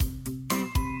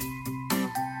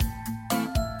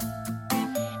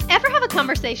Ever have a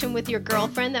conversation with your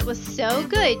girlfriend that was so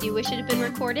good you wish it had been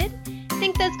recorded?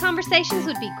 Think those conversations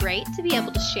would be great to be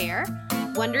able to share?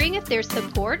 Wondering if there's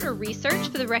support or research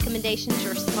for the recommendations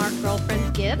your smart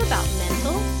girlfriends give about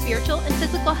mental, spiritual, and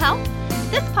physical health?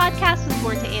 This podcast was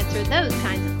born to answer those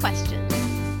kinds of questions.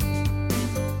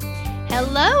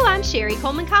 Hello, I'm Sherry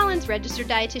Coleman Collins, registered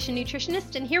dietitian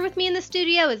nutritionist, and here with me in the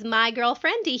studio is my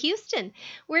girlfriend, Dee Houston.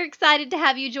 We're excited to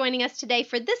have you joining us today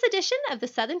for this edition of the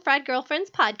Southern Fried Girlfriends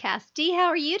podcast. Dee, how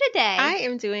are you today? I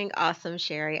am doing awesome,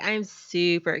 Sherry. I'm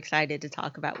super excited to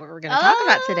talk about what we're going to talk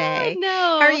about today. No.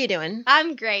 How are you doing?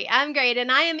 I'm great,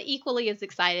 and I am equally as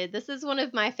excited. This is one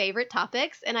of my favorite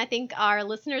topics, and I think our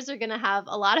listeners are going to have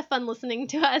a lot of fun listening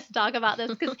to us talk about this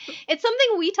because it's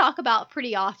something we talk about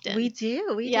pretty often. We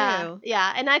do.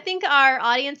 Yeah, and I think our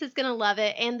audience is going to love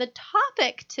it. And the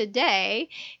topic today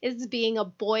is being a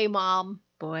boy mom.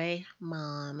 Boy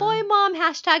mom. Boy mom,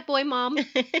 hashtag boy mom.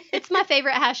 It's my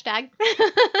favorite hashtag.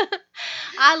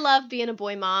 I love being a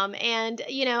boy mom. And,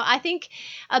 I think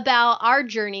about our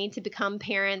journey to become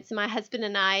parents. My husband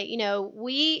and I,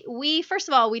 we first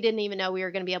of all, we didn't even know we were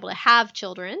going to be able to have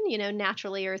children,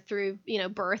 naturally or through,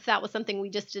 birth. That was something we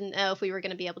just didn't know if we were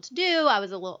going to be able to do. I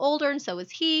was a little older and so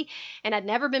was he. And I'd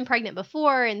never been pregnant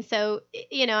before. And so,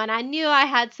 and I knew I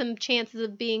had some chances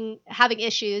of having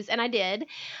issues, and I did.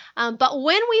 But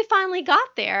when we finally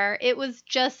got there, it was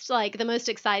just like the most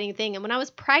exciting thing. And when I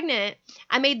was pregnant,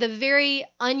 I made the very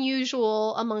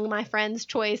unusual among my friends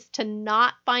choice to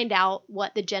not find out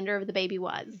what the gender of the baby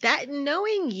was. That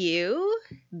knowing you,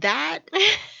 that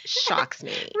shocks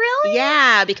me. Really?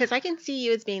 Yeah, because I can see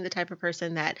you as being the type of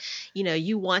person that,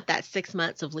 you want that 6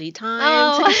 months of lead time.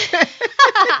 Oh.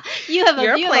 You have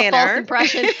a false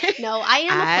impression. No, I am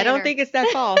a planner. I don't think it's that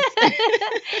false.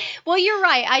 Well, you're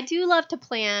right. I do love to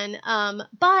plan,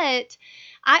 but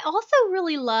I also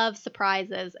really love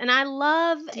surprises, and I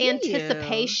love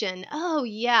anticipation. You? Oh,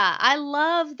 yeah. I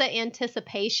love the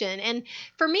anticipation. And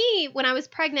for me, when I was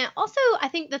pregnant, also, I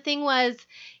think the thing was,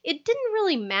 it didn't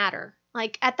really matter.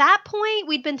 Like at that point,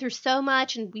 we'd been through so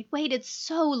much and we'd waited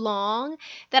so long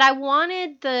that I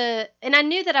wanted and I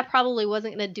knew that I probably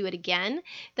wasn't going to do it again,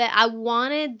 that I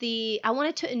wanted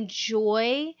to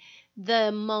enjoy the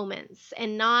moments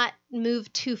and not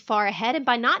move too far ahead. And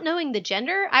by not knowing the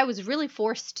gender, I was really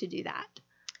forced to do that.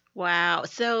 Wow.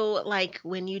 So like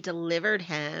when you delivered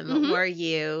him, Mm-hmm. were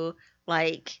you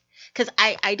like, because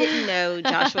I didn't know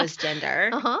Joshua's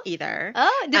gender either.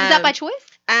 Oh, was that by choice?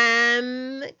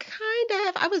 Kind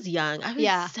of. I was young. I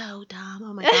was so dumb.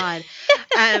 Oh my God.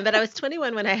 But I was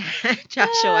 21 when I had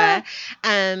Joshua.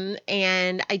 And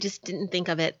I just didn't think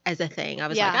of it as a thing. I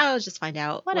was like, I'll just find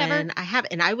out when I have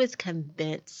it. And I was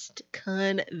convinced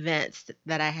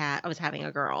that I was having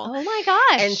a girl. Oh my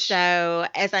gosh. And so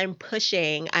as I'm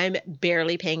pushing, I'm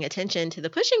barely paying attention to the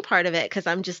pushing part of it because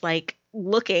I'm just like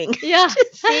looking to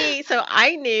see. So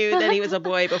I knew that he was a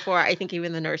boy before I think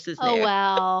even the nurses knew.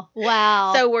 Oh,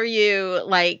 wow. So were you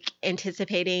like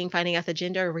anticipating finding out the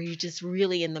gender, or were you just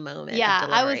really in the moment? Yeah,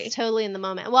 I was totally in the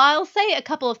moment. Well, I'll say a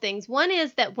couple of things. One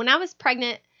is that when I was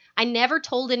pregnant, I never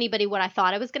told anybody what I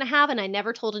thought I was going to have, and I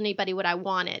never told anybody what I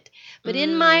wanted. But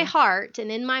in my heart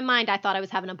and in my mind, I thought I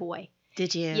was having a boy.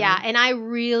 Did you? Yeah, and I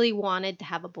really wanted to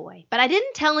have a boy. But I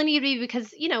didn't tell anybody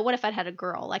because, what if I'd had a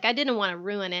girl? Like, I didn't want to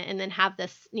ruin it and then have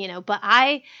this, But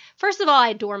first of all, I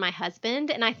adore my husband,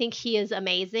 and I think he is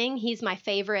amazing. He's my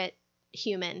favorite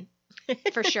human.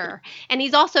 For sure. And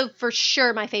he's also for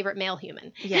sure my favorite male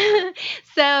human. Yeah.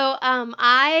 So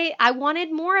I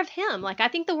wanted more of him. Like, I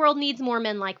think the world needs more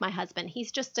men like my husband.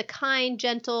 He's just a kind,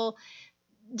 gentle,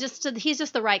 he's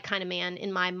just the right kind of man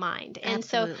in my mind. And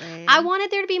Absolutely. So I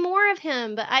wanted there to be more of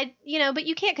him, but but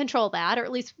you can't control that, or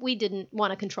at least we didn't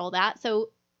want to control that. So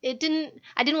I didn't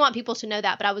want people to know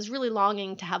that, but I was really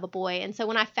longing to have a boy. And so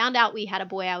when I found out we had a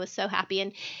boy, I was so happy.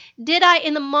 And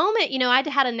in the moment, I'd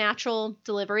had a natural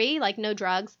delivery, like no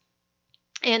drugs.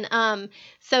 And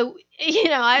so,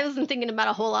 I wasn't thinking about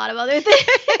a whole lot of other things.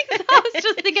 I was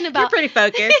just thinking about... You're pretty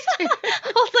focused.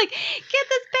 I was like, get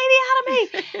this baby out of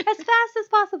me as fast as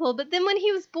possible. But then when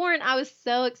he was born, I was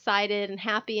so excited and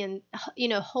happy and,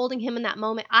 holding him in that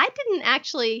moment. I didn't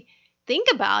actually think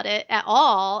about it at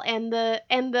all. And the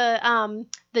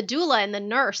doula and the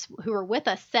nurse who were with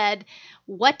us said,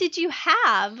 "What did you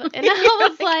have?" And I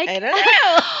was like, I don't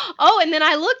know. Oh, and then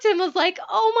I looked and was like,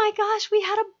 oh my gosh, we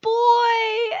had a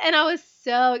boy. And I was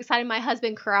so excited. My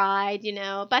husband cried,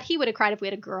 but he would have cried if we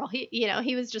had a girl.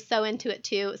 He was just so into it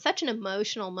too. It was such an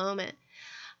emotional moment.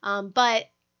 But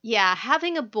yeah,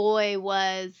 having a boy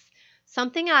was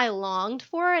something I longed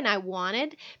for and I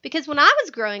wanted, because when I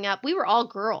was growing up, we were all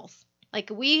girls. Like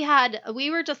we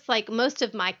were just like most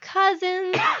of my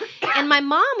cousins, and my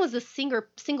mom was a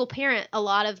single parent a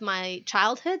lot of my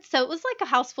childhood. So it was like a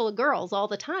house full of girls all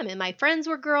the time. And my friends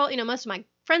were most of my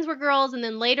friends were girls. And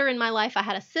then later in my life, I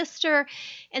had a sister.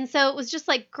 And so it was just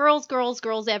like girls, girls,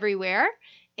 girls everywhere.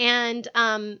 And,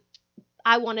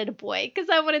 I wanted a boy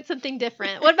because I wanted something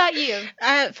different. What about you?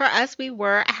 For us, we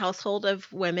were a household of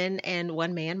women and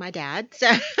one man, my dad. So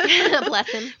Bless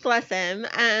him. Bless him.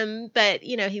 But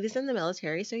he was in the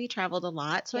military, so he traveled a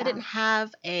lot. So I didn't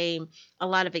have a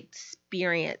lot of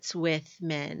experience with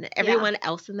men. Everyone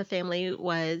else in the family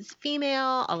was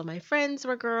female. All of my friends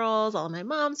were girls. All of my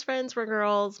mom's friends were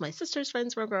girls. My sister's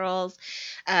friends were girls.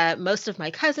 Most of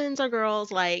my cousins are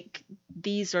girls. Like,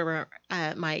 these were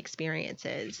my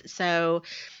experiences. So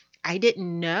I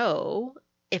didn't know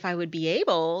if I would be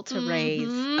able to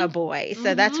raise a boy.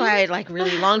 So that's why I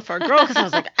really longed for a girl, because I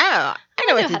was like, oh, I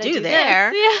know what to do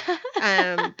there.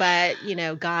 Yeah. But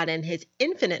God in his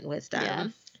infinite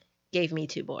wisdom gave me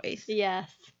 2 boys.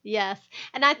 Yes.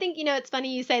 And I think, it's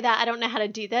funny you say that. I don't know how to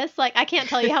do this. Like, I can't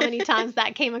tell you how many times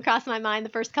that came across my mind the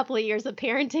first couple of years of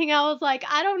parenting. I was like,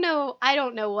 I don't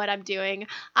know what I'm doing.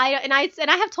 I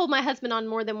have told my husband on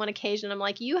more than one occasion, I'm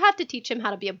like, you have to teach him how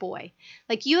to be a boy.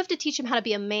 Like, you have to teach him how to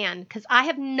be a man, because I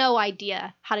have no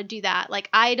idea how to do that. Like,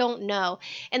 I don't know.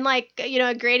 And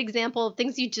a great example of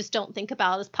things you just don't think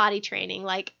about is potty training.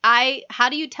 Like, how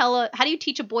do you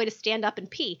teach a boy to stand up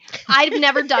and pee? I've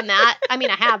never done that. I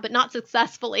mean, I have, but not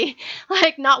successfully.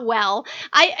 Like, not well.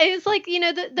 It's like,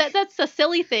 that's a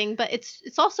silly thing, but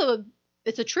it's also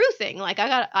it's a true thing. Like,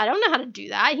 I don't know how to do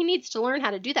that. He needs to learn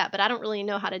how to do that, but I don't really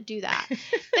know how to do that.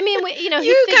 I mean, you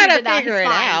gotta figure it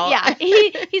out. Yeah,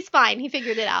 he's fine. He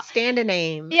figured it out. Stand a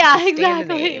name. Yeah,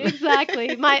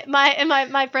 exactly.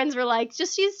 My friends were like,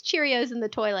 just use Cheerios in the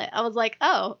toilet. I was like,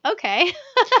 oh, okay.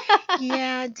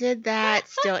 Yeah, did that.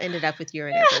 Still ended up with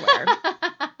urine everywhere.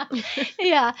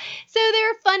 Yeah. So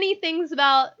there are funny things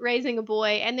about raising a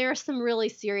boy, and there are some really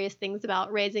serious things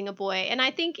about raising a boy. And I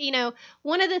think,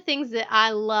 one of the things that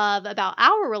I love about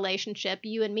our relationship,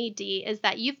 you and me, Dee, is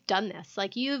that you've done this.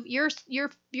 Like,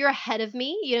 you're ahead of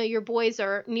me. Your boys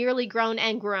are nearly grown,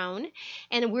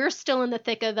 and we're still in the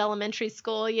thick of elementary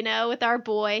school, with our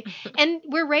boy. And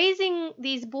we're raising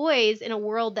these boys in a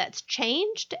world that's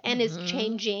changed and is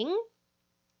changing.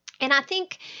 And I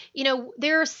think,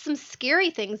 there are some scary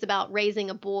things about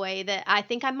raising a boy that I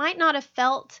think I might not have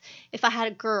felt if I had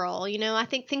a girl. I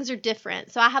think things are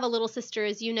different. So I have a little sister,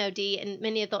 as you know, Dee, and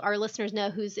many of our listeners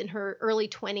know, who's in her early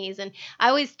 20s. And I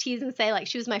always tease and say, like,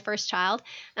 she was my first child,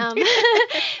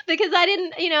 because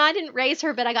I didn't raise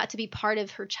her, but I got to be part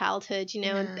of her childhood,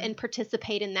 and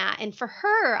participate in that. And for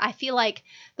her, I feel like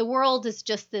the world is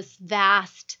just this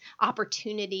vast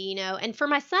opportunity, and for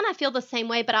my son, I feel the same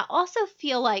way, but I also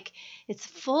feel like it's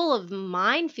full of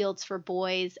minefields for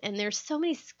boys, and there's so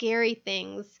many scary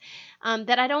things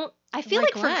that I feel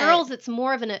like for girls, it's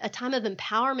more of a time of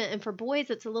empowerment, and for boys,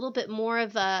 it's a little bit more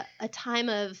of a time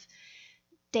of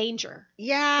danger.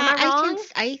 Yeah, am I wrong?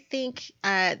 I think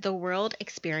the world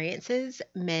experiences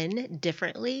men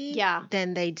differently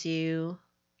than they do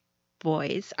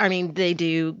boys. I mean, they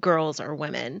do girls or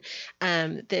women.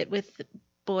 That with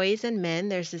boys and men,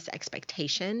 there's this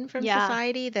expectation from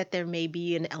society that there may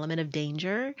be an element of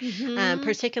danger,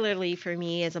 particularly for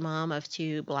me as a mom of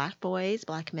 2 black boys,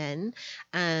 black men.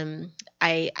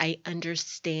 I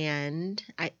understand.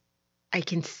 I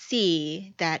can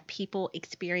see that people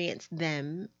experience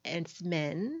them as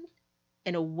men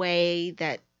in a way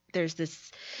that there's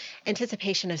this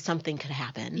anticipation of something could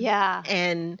happen. Yeah.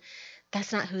 And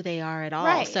that's not who they are at all.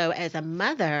 Right. So as a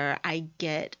mother, I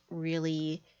get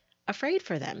really afraid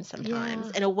for them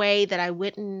sometimes in a way that I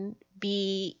wouldn't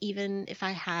be even if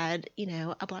I had,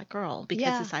 a black girl,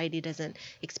 because society doesn't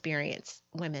experience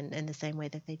women in the same way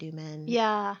that they do men.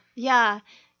 Yeah.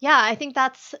 I think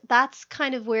that's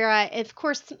kind of where of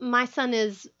course, my son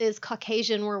is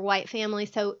Caucasian. We're a white family,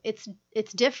 so it's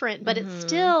different, but it's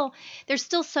still, there's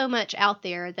still so much out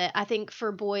there that I think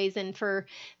for boys and for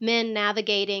men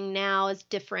navigating now is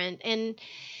different. And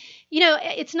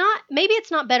maybe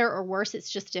it's not better or worse. It's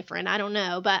just different. I don't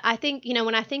know. But I think,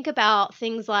 when I think about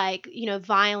things like,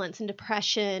 violence and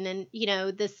depression and,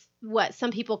 this, what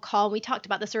some people call, we talked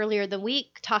about this earlier the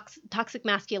week, toxic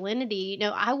masculinity,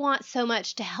 I want so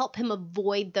much to help him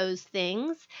avoid those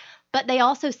things, but they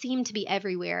also seem to be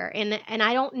everywhere. And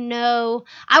I don't know,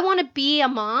 I want to be a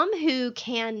mom who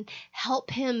can help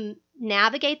him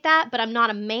navigate that, but I'm not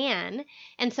a man.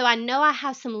 And so I know I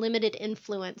have some limited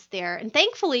influence there. And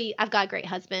thankfully, I've got a great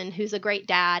husband who's a great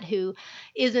dad who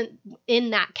isn't in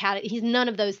that category. He's none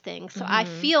of those things. So I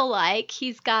feel like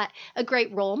he's got a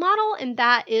great role model, and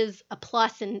that is a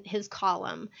plus in his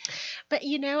column. But,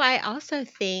 I also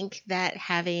think that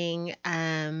having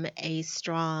a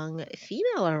strong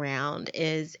female around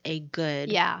is a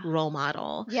good role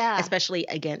model, especially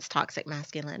against toxic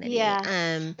masculinity.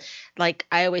 Like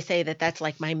I always say that's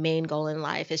like my main goal in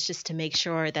life is just to make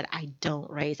sure that I don't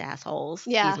raise assholes.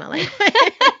 Excuse my language.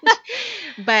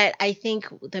 But I think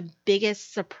the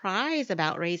biggest surprise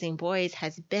about raising boys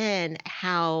has been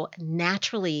how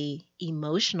naturally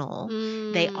emotional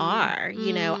they are.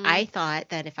 I thought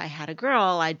that if I had a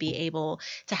girl, I'd be able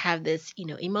to have this,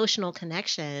 emotional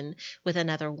connection with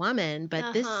another woman,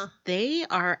 but they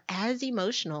are as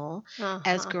emotional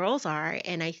as girls are.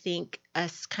 And I think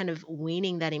us kind of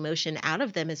weaning that emotion out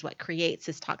of them is what creates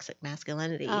this toxic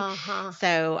masculinity.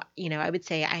 So, I would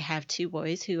say I have two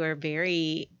boys who are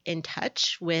very in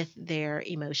touch with their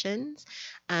emotions.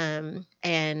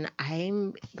 And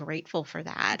I'm grateful for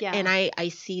that. And I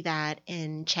see that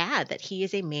in Chad, that he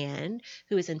is a man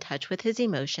who is in touch with his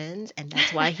emotions, and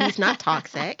that's why he's not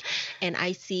toxic. And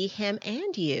I see him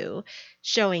and you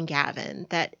showing Gavin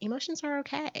that emotions are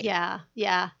okay.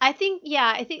 I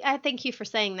thank you for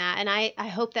saying that. And I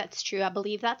hope that's true. I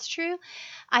believe that's true.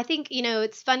 I think,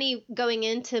 it's funny going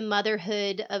into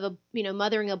motherhood of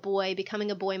mothering a boy,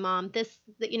 becoming a boy mom.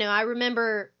 I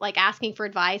remember like asking for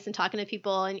advice and talking to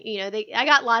people, and, I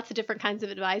got lots of different kinds of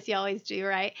advice. You always do,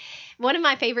 right? One of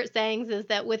my favorite sayings is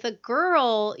that with a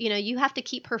girl, you have to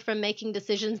keep her from making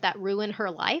decisions that ruin her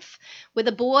life. With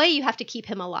a boy, you have to keep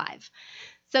him alive.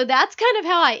 So that's kind of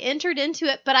how I entered into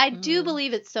it. But I do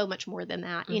believe it's so much more than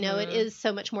that. It is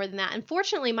so much more than that.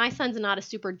 Unfortunately, my son's not a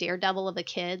super daredevil of a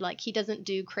kid. Like, he doesn't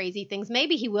do crazy things.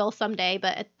 Maybe he will someday,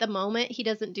 but at the moment, he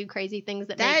doesn't do crazy things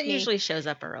that usually shows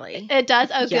up early. It does?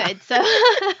 Oh, good. So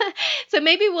so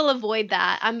maybe we'll avoid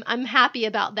that. I'm happy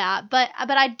about that. But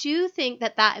I do think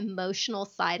that emotional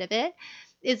side of it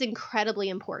is incredibly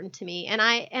important to me. And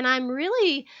I'm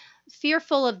really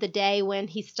fearful of the day when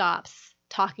he stops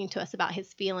talking to us about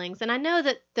his feelings. And I know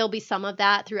that there'll be some of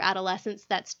that through adolescence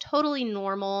that's totally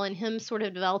normal, and him sort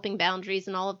of developing boundaries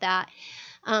and all of that.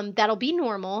 That'll be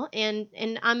normal, and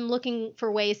I'm looking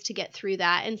for ways to get through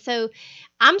that. And so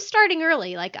I'm starting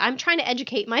early. Like, I'm trying to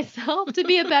educate myself to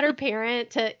be a better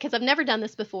parent, because I've never done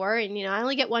this before, and I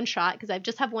only get one shot because I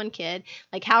just have one kid.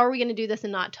 Like, how are we going to do this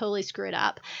and not totally screw it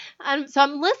up? So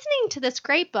I'm listening to this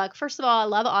great book. First of all, I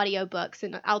love audiobooks,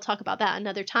 and I'll talk about that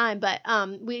another time. But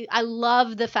I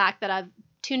love the fact that I've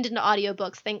tuned into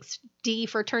audiobooks. Thanks, Dee,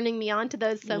 for turning me on to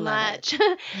those so much.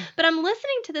 But I'm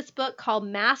listening to this book called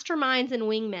Masterminds and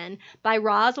Wingmen by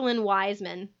Rosalind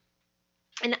Wiseman.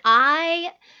 And I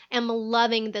am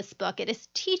loving this book. It is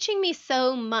teaching me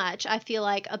so much, I feel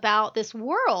like, about this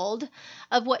world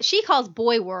of what she calls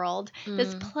boy world,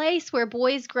 this place where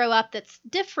boys grow up that's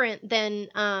different than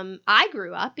I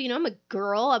grew up. I'm a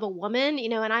girl, I'm a woman,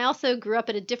 and I also grew up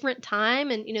at a different time,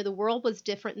 and, the world was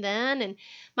different then, and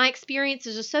my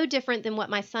experiences are so different than what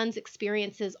my son's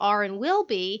experiences are and will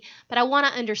be, but I want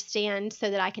to understand so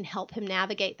that I can help him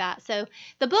navigate that. So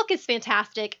the book is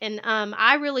fantastic, and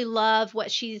I really love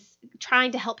what she's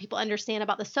trying to help people understand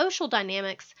about the social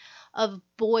dynamics of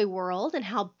boy world and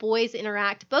how boys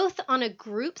interact both on a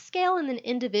group scale and then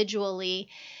individually.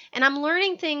 And I'm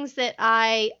learning things that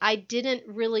I didn't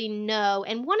really know.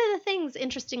 And one of the things,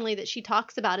 interestingly, that she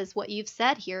talks about is what you've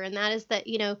said here, and that is that,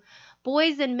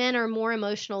 boys and men are more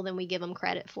emotional than we give them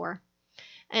credit for.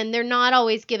 And they're not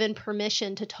always given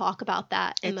permission to talk about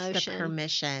that emotion. It's the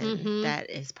permission that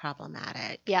is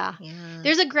problematic. Yeah.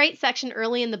 There's a great section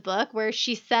early in the book where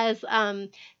she says,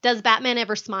 does Batman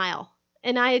ever smile?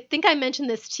 And I think I mentioned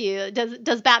this to you.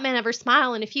 Does Batman ever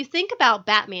smile? And if you think about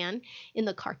Batman in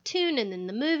the cartoon and in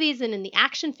the movies and in the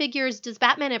action figures, does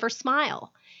Batman ever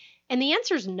smile? And the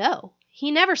answer is no.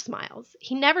 He never smiles.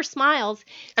 He never smiles.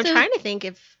 I'm trying to think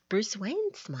if Bruce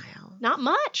Wayne smiles. Not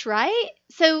much, right?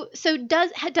 So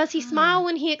does he smile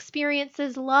when he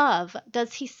experiences love?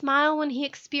 Does he smile when he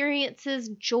experiences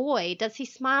joy? Does he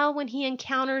smile when he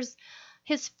encounters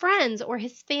his friends or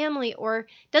his family? Or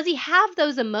does he have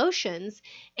those emotions?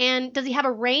 And does he have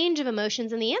a range of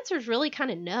emotions? And the answer is really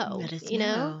kind of no. That is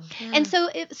no. Yeah. And so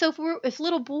if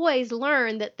little boys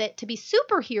learn that to be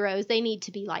superheroes they need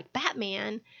to be like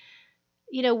Batman,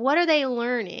 what are they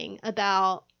learning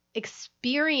about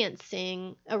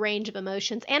experiencing a range of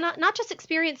emotions, and not just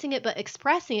experiencing it, but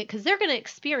expressing it, because they're going to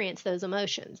experience those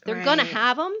emotions. They're going to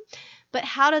have them, but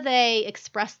how do they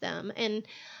express them? And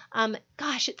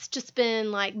gosh, it's just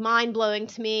been like mind blowing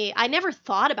to me. I never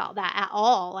thought about that at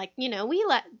all. Like, we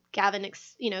let Gavin,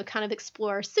 kind of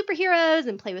explore superheroes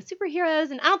and play with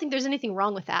superheroes. And I don't think there's anything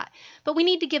wrong with that, but we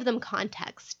need to give them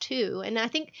context too. And I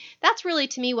think that's really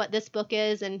to me what this book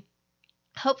is. And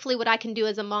hopefully what I can do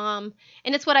as a mom,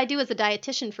 and it's what I do as a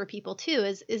dietitian for people too,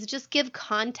 is just give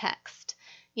context,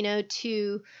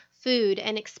 to food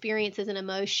and experiences and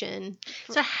emotion.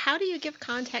 So how do you give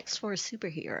context for a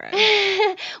superhero?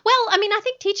 Well, I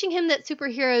think teaching him that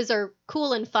superheroes are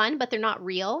cool and fun, but they're not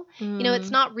real. It's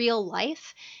not real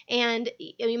life. And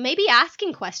maybe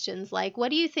asking questions like, what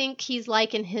do you think he's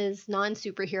like in his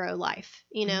non-superhero life?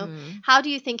 How do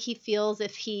you think he feels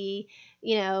if he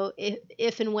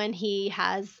if and when he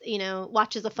has,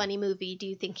 watches a funny movie, do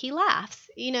you think he laughs?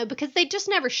 Because they just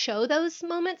never show those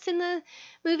moments in the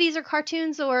movies or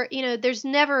cartoons, or, there's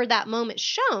never that moment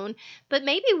shown, but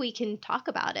maybe we can talk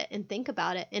about it and think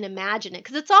about it and imagine it,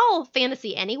 because it's all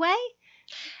fantasy anyway.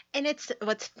 And it's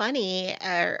what's funny,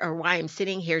 or why I'm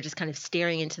sitting here just kind of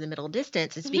staring into the middle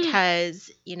distance, is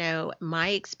because, my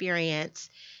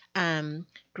experience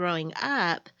growing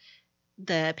up,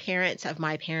 the parents of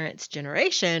my parents'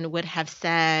 generation would have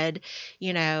said,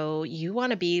 you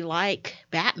want to be like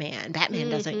Batman.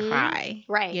 Batman doesn't cry.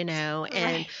 Right.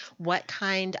 And what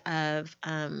kind of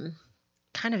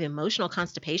emotional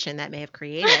constipation that may have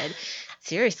created,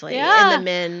 seriously, in the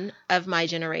men of my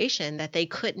generation, that they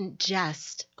couldn't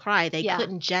just cry. They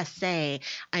couldn't just say,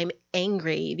 I'm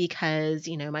angry because,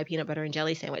 my peanut butter and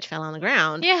jelly sandwich fell on the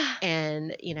ground. Yeah.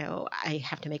 And, I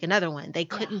have to make another one. They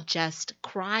couldn't just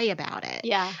cry about it.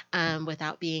 Yeah.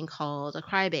 Without being called a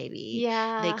crybaby.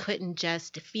 Yeah. They couldn't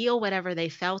just feel whatever they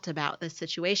felt about the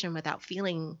situation without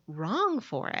feeling wrong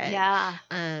for it. Yeah.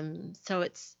 So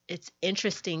it's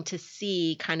interesting to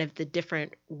see kind of the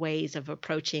different ways of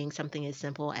approaching something as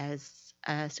simple as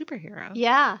a superhero.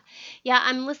 Yeah.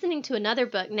 I'm listening to another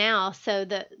book now. So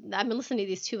I've been listening to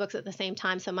these two books at the same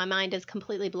time. So my mind is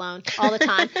completely blown all the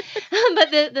time.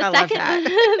 But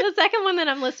the second one that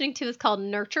I'm listening to is called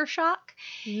Nurture Shock.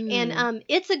 And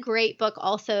it's a great book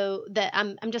also that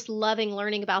I'm just loving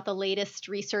learning about the latest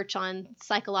research on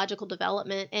psychological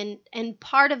development. And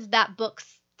part of that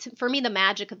book's, for me, the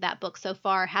magic of that book so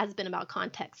far has been about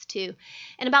context too,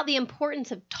 and about the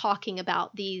importance of talking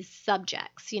about these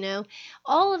subjects,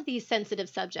 all of these sensitive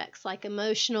subjects like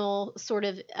emotional sort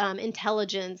of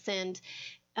intelligence and,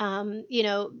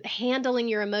 handling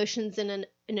your emotions in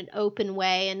an open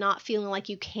way and not feeling like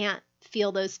you can't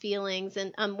feel those feelings.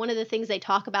 And one of the things they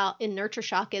talk about in Nurture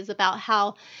Shock is about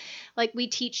how, like, we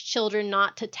teach children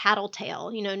not to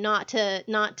tattletale, not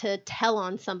to tell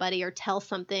on somebody or tell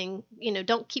something,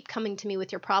 don't keep coming to me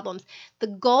with your problems. The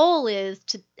goal is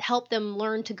to help them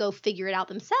learn to go figure it out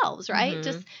themselves, right?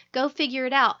 Just go figure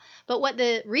it out. But what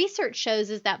the research shows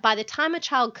is that by the time a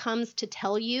child comes to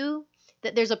tell you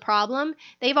that there's a problem,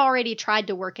 they've already tried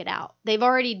to work it out. They've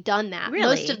already done that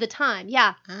most of the time.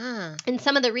 Yeah. And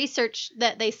some of the research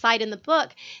that they cite in the book,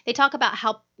 they talk about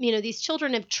how, these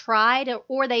children have tried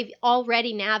or they've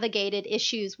already navigated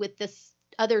issues with this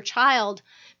other child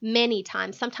many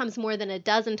times, sometimes more than a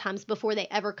dozen times before they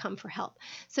ever come for help.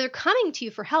 So they're coming to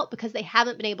you for help because they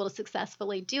haven't been able to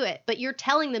successfully do it, but you're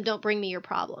telling them, don't bring me your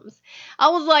problems. I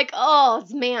was like, oh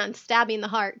man, stab me in the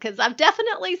heart, because I've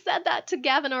definitely said that to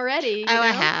Gavin already. I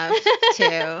have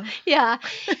too. Yeah.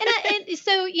 And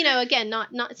so, again,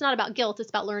 it's not about guilt. It's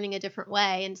about learning a different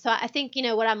way. And so I think,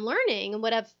 what I'm learning and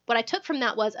what I took from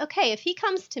that was, okay, if he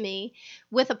comes to me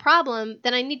with a problem,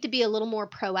 then I need to be a little more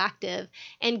proactive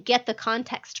and get the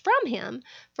context from him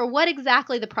for what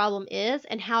exactly the problem is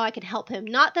and how I can help him.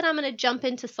 Not that I'm going to jump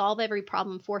in to solve every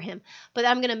problem for him, but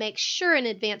I'm going to make sure in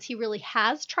advance he really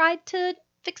has tried to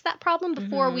fix that problem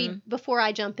before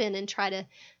I jump in and try to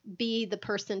be the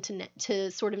person to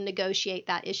sort of negotiate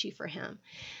that issue for him.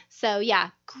 So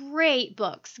yeah, great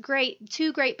books,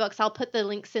 two great books. I'll put the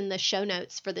links in the show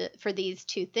notes for these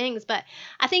two things. But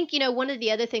I think, one of the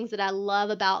other things that I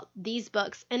love about these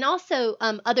books, and also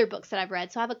other books that I've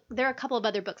read. So there are a couple of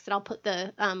other books that I'll put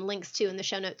the links to in the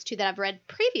show notes too that I've read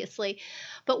previously.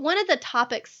 But one of the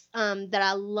topics that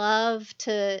I love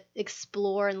to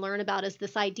explore and learn about is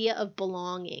this idea of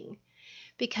belonging.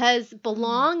 Because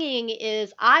belonging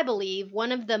is, I believe,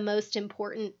 one of the most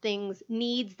important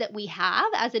needs that we have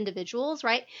as individuals,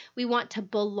 right? We want to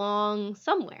belong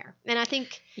somewhere. And I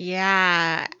think...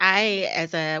 Yeah, I,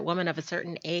 as a woman of a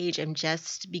certain age, am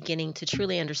just beginning to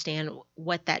truly understand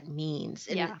what that means.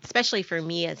 And especially for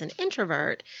me as an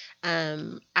introvert,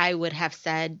 I would have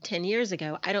said 10 years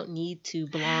ago, I don't need to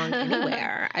belong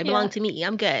anywhere. I belong to me.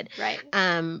 I'm good. Right.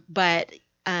 But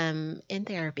in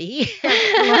therapy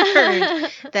have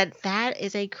learned that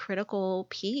is a critical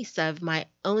piece of my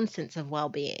own sense of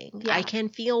well-being. Yeah. I can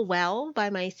feel well by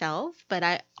myself, but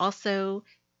I also,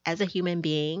 as a human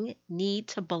being, need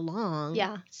to belong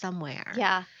somewhere.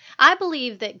 Yeah. I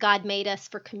believe that God made us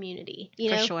for community.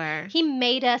 For sure. He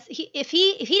made us. If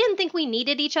he didn't think we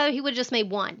needed each other, he would have just made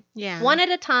one. Yeah. One at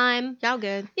a time. Y'all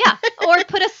good. Yeah. Or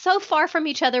put us so far from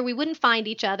each other we wouldn't find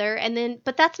each other.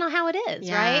 But that's not how it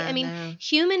is, right? I mean,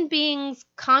 human beings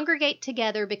congregate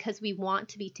together because we want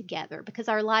to be together, because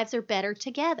our lives are better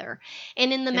together.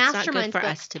 And in the Masterminds book, it's not good for book,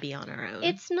 us to be on our own.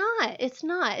 It's not.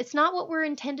 It's not what we're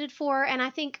intended for. And I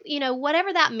think,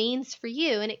 whatever that means for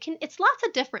you, and it's lots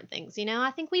of different things.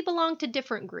 I think we belong to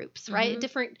different groups, right?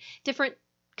 Different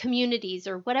communities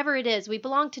or whatever it is. We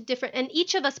belong to different, and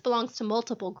each of us belongs to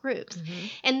multiple groups.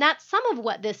 And that's some of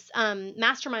what this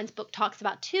Masterminds book talks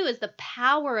about too, is the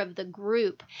power of the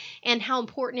group and how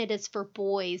important it is for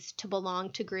boys to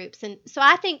belong to groups. And so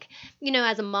I think,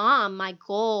 as a mom, my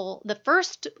goal, the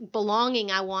first belonging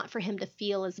I want for him to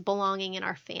feel is belonging in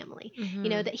our family.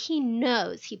 That he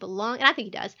knows he belongs, and I think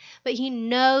he does, but he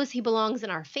knows he belongs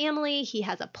in our family. He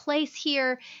has a place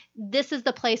here. This is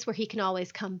the place where he can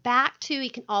always come back to. He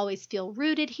can always feel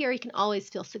rooted here. He can always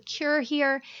feel secure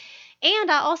here. And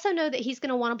I also know that he's going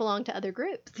to want to belong to other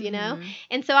groups,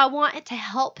 And so I want to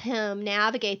help him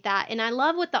navigate that. And I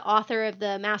love what the author of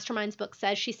the Masterminds book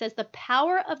says. She says, the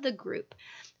power of the group.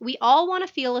 We all want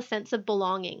to feel a sense of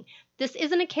belonging. This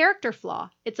isn't a character flaw.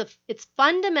 It's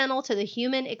fundamental to the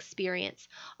human experience.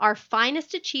 Our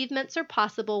finest achievements are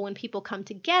possible when people come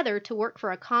together to work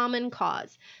for a common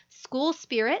cause. School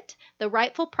spirit, the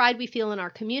rightful pride we feel in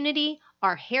our community,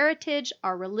 our heritage,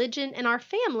 our religion, and our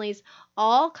families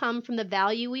all come from the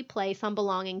value we place on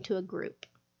belonging to a group.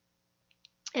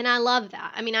 And I love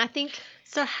that. I mean, I think...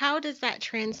 So how does that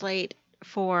translate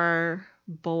for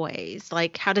boys?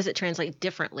 Like, how does it translate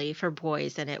differently for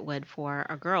boys than it would for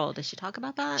a girl? Does she talk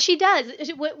about that? She does.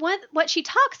 What she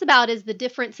talks about is the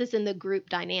differences in the group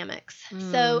dynamics.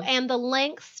 So, and the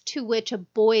lengths to which a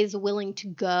boy is willing to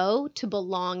go to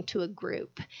belong to a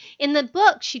group. In the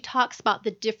book, she talks about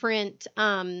the different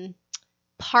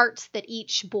parts that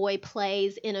each boy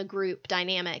plays in a group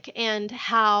dynamic, and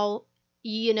how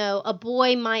a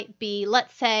boy might be,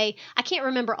 let's say, I can't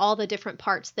remember all the different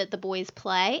parts that the boys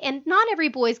play, and not every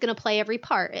boy is going to play every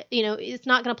part. It's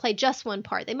not going to play just one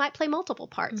part. They might play multiple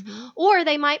parts, or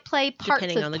they might play parts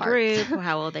depending on the parts. Group, or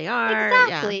how old they are.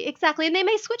 Exactly. And they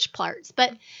may switch parts,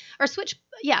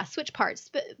 switch parts.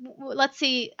 But let's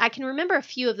see, I can remember a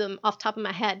few of them off the top of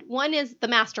my head. One is the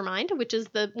mastermind, which is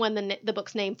the one the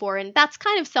book's named for, and that's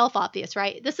kind of self-obvious,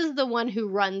 right? This is the one who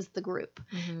runs the group,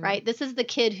 right? This is the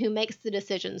kid who makes the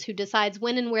decisions, who decides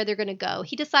when and where they're going to go.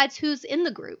 He decides who's in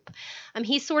the group.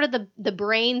 He's sort of the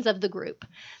brains of the group.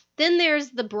 Then there's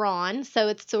the brawn, so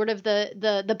it's sort of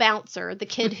the bouncer, the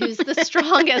kid who's the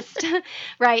strongest,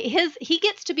 right? He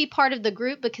gets to be part of the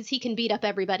group because he can beat up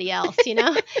everybody else,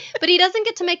 but he doesn't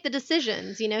get to make the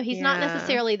decisions, he's not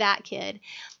necessarily that kid.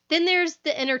 Then there's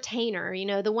the entertainer,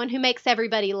 the one who makes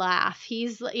everybody laugh.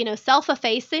 He's,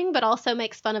 self-effacing, but also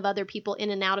makes fun of other people in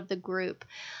and out of the group.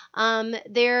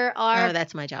 There are... Oh,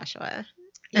 that's my Joshua.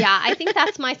 Yeah, I think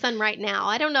that's my son right now.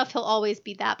 I don't know if he'll always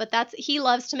be that, but he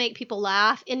loves to make people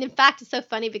laugh. And in fact, it's so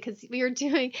funny because we were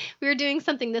doing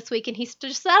something this week, and he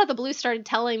just out of the blue started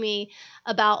telling me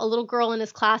about a little girl in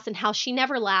his class and how she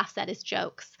never laughs at his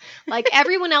jokes. Like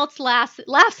everyone else laughs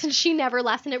and she never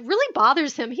laughs, and it really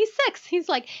bothers him. He's 6. He's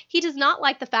like, he does not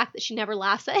like the fact that she never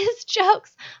laughs at his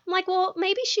jokes. I'm like, well,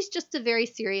 maybe she's just a very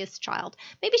serious child.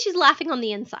 Maybe she's laughing on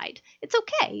the inside. It's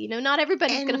okay. Not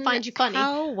everybody's going to find you funny.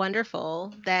 How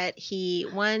wonderful that he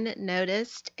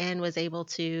noticed and was able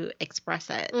to express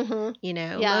it.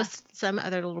 Some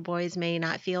other little boys may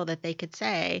not feel that they could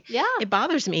say, it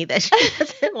bothers me that she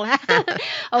doesn't laugh.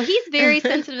 Oh, he's very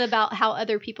sensitive about how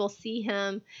other people see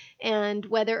him and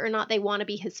whether or not they want to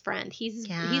be his friend. He's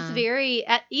very,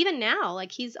 even now,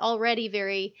 like he's already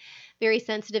very, very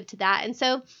sensitive to that. And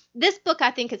so this book,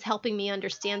 I think, is helping me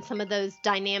understand some of those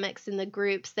dynamics in the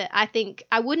groups that I think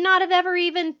I would not have ever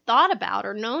even thought about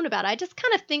or known about. I just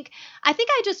kind of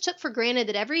I just took for granted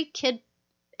that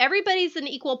everybody's an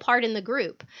equal part in the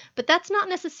group, but that's not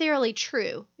necessarily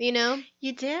true, You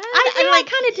did? I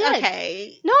kind of did.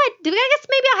 Okay. No, I guess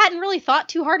maybe I hadn't really thought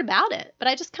too hard about it, but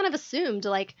I just kind of assumed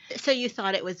So you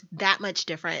thought it was that much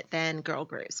different than girl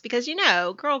groups? Because,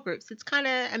 girl groups, it's kind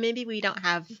of, maybe we don't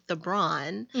have the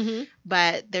brawn,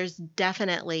 but there's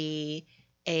definitely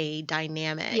a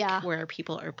dynamic where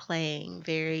people are playing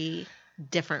very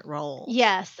different roles.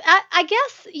 Yes. I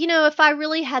guess, if I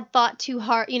really had thought too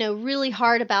hard, really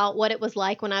hard about what it was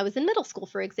like when I was in middle school,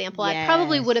 for example, I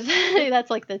probably would have, that's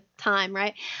like the time,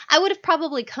 right? I would have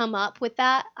probably come up with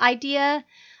that idea.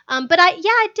 But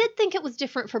I did think it was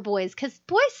different for boys because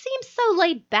boys seem so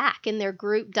laid back in their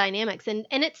group dynamics. And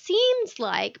it seems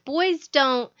like boys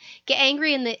don't get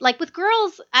angry like with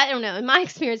girls, I don't know, in my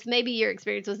experience, maybe your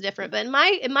experience was different, but in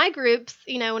my groups,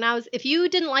 if you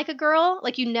didn't like a girl,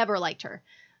 like you never liked her.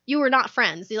 You were not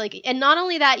friends. And not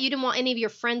only that, you didn't want any of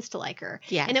your friends to like her.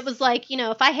 Yes. And it was like,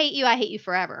 if I hate you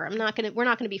forever. We're not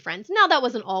gonna be friends. Now that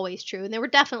wasn't always true, and there were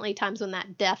definitely times when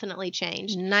that definitely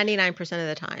changed. 99% of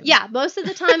the time. Yeah, most of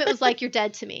the time it was like you're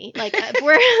dead to me. Like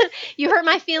you hurt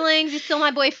my feelings. You're still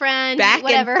my boyfriend. Back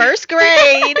whatever. in first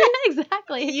grade.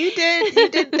 Exactly. You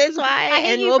did this why,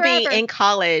 and we'll forever. be in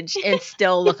college and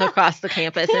still look across the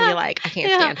campus and be like, I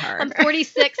can't stand her. I'm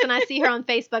 46 and I see her on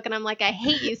Facebook and I'm like, I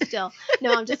hate you still.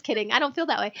 No, I'm just kidding. I don't feel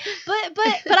that way. But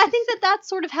I think that's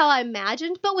sort of how I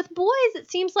imagined. But with boys,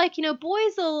 it seems like,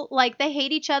 boys will they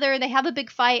hate each other, they have a big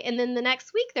fight, and then the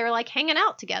next week they're like hanging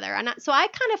out together. And so I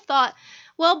kind of thought,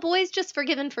 well, boys just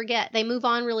forgive and forget. They move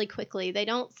on really quickly. They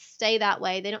don't stay that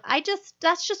way.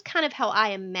 That's just kind of how I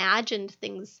imagined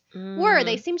things were.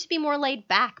 They seem to be more laid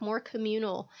back, more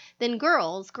communal than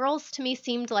girls. Girls to me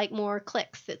seemed like more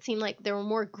cliques. It seemed like there were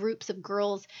more groups of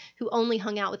girls who only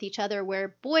hung out with each other,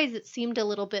 where boys, it seemed a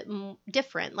little bit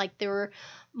different. Like there were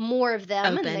more of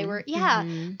them. Open. And they were,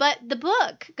 But the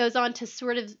book goes on to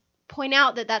sort of point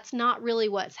out that that's not really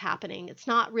what's happening. It's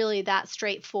not really that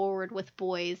straightforward with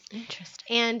boys.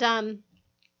 Interesting. And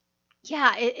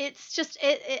it's just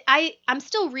I'm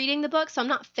still reading the book, so I'm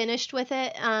not finished with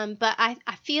it. But I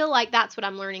feel like that's what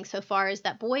I'm learning so far, is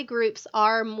that boy groups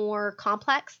are more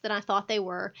complex than I thought they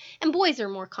were, and boys are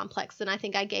more complex than I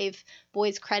think I gave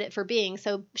boys credit for being.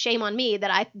 So shame on me that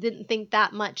I didn't think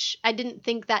that much. I didn't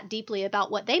think that deeply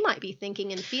about what they might be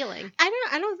thinking and feeling.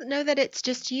 I don't know that it's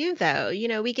just you though.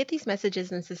 We get these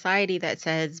messages in society that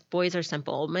says boys are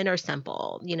simple, men are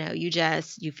simple.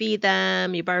 You feed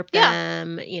them, you burp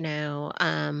them,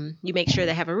 you make sure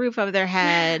they have a roof over their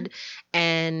head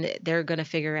and they're going to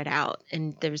figure it out,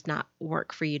 and there's not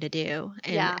work for you to do.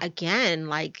 And again,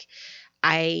 like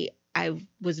I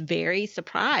was very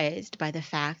surprised by the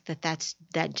fact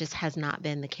that just has not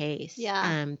been the case.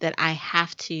 That I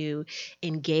have to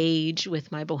engage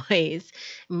with my boys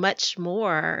much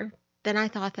more than I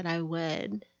thought that I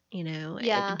would.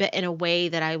 But in a way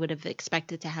that I would have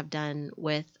expected to have done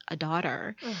with a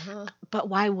daughter. But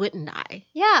why wouldn't I?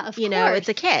 Yeah, of course. It's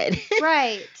a kid.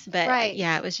 Right. But right.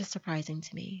 Yeah, it was just surprising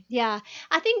to me. Yeah.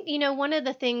 I think, one of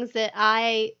the things that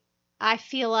I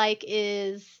feel like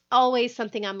is always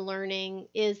something I'm learning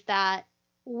is that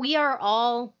we are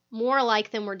all more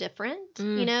alike than we're different,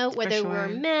 whether we're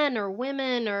men or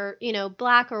women or,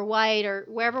 black or white or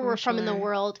wherever we're from in the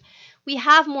world. We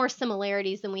have more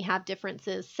similarities than we have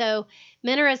differences. So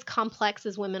men are as complex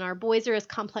as women are. Boys are as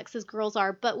complex as girls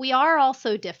are. But we are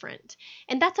also different.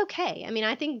 And that's okay. I mean,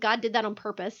 I think God did that on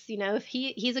purpose. If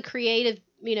he's a creative,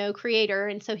 creator.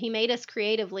 And so he made us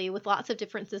creatively with lots of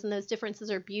differences. And those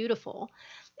differences are beautiful.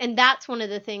 And that's one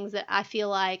of the things that I feel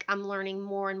like I'm learning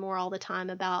more and more all the time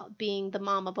about being the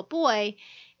mom of a boy,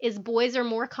 is boys are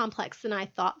more complex than I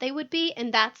thought they would be.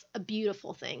 And that's a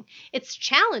beautiful thing. It's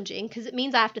challenging because it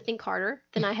means I have to think harder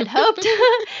than I had hoped.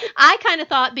 I kind of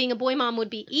thought being a boy mom would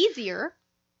be easier,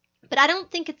 but I don't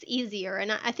think it's easier.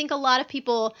 And I think a lot of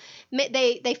people,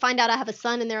 they find out I have a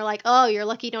son and they're like, oh, you're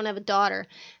lucky you don't have a daughter.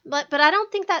 But I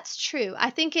don't think that's true. I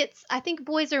think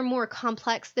boys are more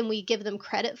complex than we give them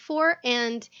credit for.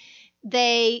 And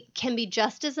they can be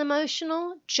just as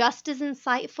emotional, just as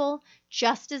insightful,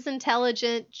 just as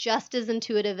intelligent, just as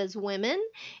intuitive as women,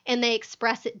 and they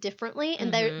express it differently.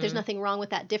 And there's nothing wrong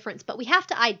with that difference, but we have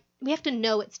to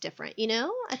know it's different.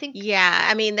 I think. Yeah,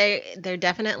 I mean they're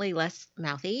definitely less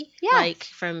mouthy. Yes. Like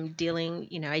from dealing.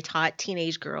 I taught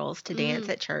teenage girls to dance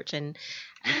at church, and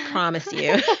I promise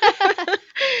you,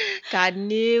 God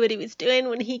knew what He was doing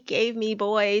when He gave me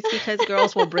boys, because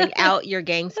girls will bring out your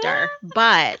gangster,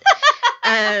 but.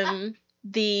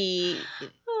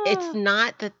 It's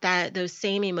not that those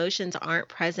same emotions aren't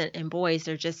present in boys.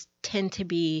 They just tend to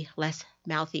be less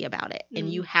mouthy about it,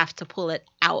 and you have to pull it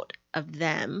out of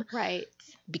them, right?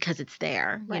 Because it's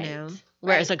there, right.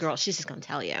 Whereas a girl, she's just gonna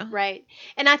tell you, right?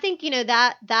 And I think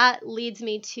that leads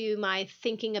me to my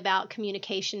thinking about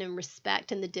communication and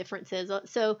respect and the differences.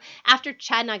 So after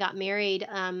Chad and I got married,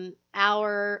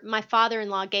 my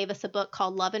father-in-law gave us a book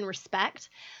called Love and Respect.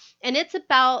 And it's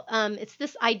about, it's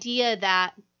this idea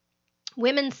that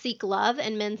women seek love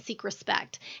and men seek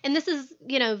respect. And this is,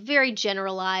 very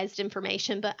generalized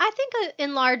information, but I think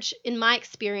in my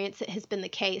experience, it has been the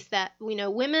case that,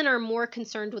 women are more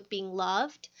concerned with being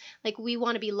loved. Like we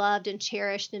want to be loved and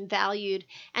cherished and valued.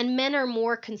 And men are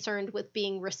more concerned with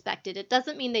being respected. It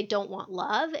doesn't mean they don't want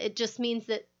love. It just means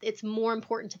that it's more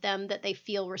important to them that they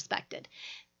feel respected.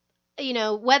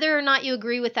 Whether or not you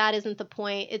agree with that isn't the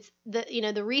point. It's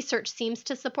the research seems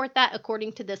to support that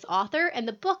according to this author. And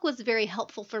the book was very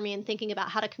helpful for me in thinking about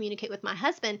how to communicate with my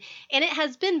husband. And it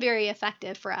has been very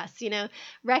effective for us,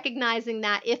 recognizing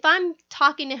that if I'm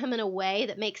talking to him in a way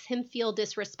that makes him feel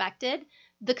disrespected,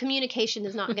 the communication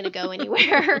is not going to go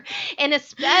anywhere. And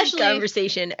especially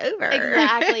conversation over.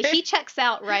 Exactly. He checks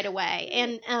out right away.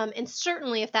 And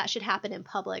certainly if that should happen in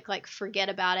public, like forget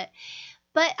about it.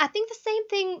 But I think the same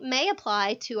thing may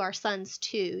apply to our sons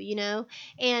too,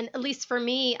 and at least for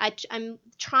me, I'm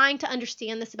trying to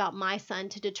understand this about my son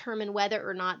to determine whether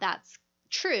or not that's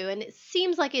true. And it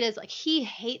seems like it is. Like he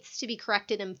hates to be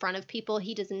corrected in front of people.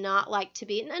 He does not like to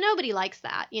be, and nobody likes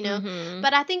that, Mm-hmm.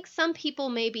 But I think some people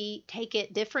maybe take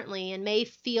it differently and may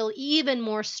feel even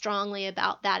more strongly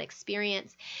about that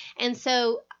experience. And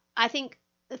so I think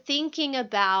thinking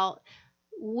about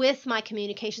with my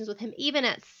communications with him, even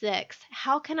at 6,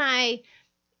 how can I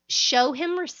show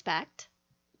him respect,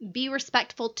 be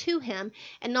respectful to him,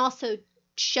 and also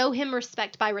show him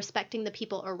respect by respecting the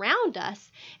people around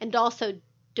us, and also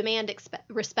demand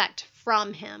respect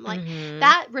from him. Like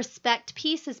that respect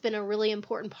piece has been a really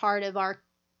important part of our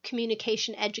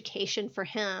communication education for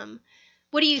him.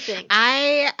 What do you think?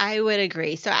 I would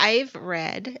agree. So I've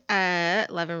read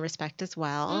Love and Respect as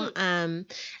well.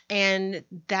 And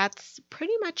that's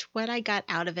pretty much what I got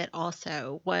out of it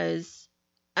also was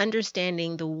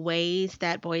understanding the ways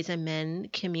that boys and men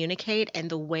communicate and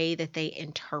the way that they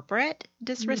interpret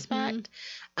disrespect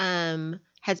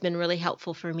has been really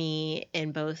helpful for me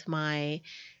in both my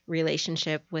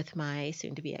relationship with my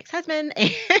soon-to-be ex-husband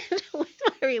and with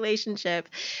my relationship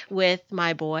with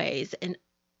my boys. And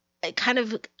kind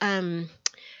of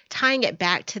tying it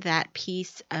back to that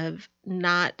piece of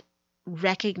not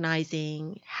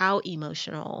recognizing how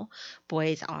emotional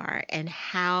boys are and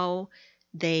how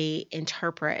they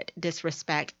interpret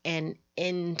disrespect and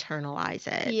internalize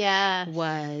it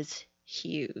was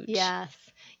huge. Yes.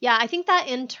 Yeah, I think that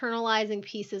internalizing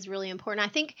piece is really important. I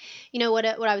think, what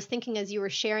I was thinking as you were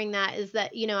sharing that is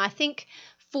that, I think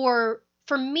for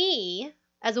me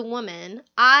as a woman,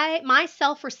 my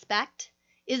self-respect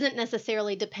isn't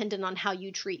necessarily dependent on how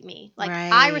you treat me. Like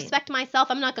I respect myself.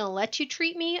 I'm not going to let you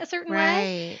treat me a certain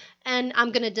way. And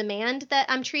I'm going to demand that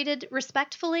I'm treated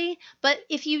respectfully. But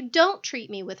if you don't treat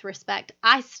me with respect,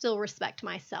 I still respect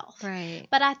myself. Right.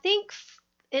 But I think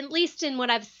at least in what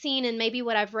I've seen and maybe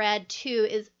what I've read too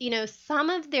is, some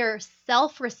of their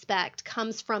self-respect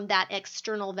comes from that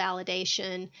external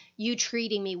validation, you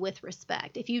treating me with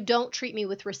respect. If you don't treat me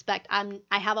with respect, I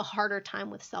have a harder time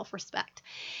with self-respect.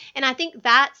 And I think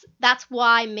that's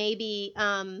why maybe,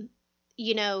 that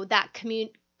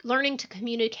learning to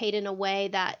communicate in a way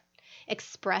that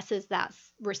expresses that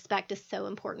respect is so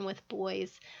important with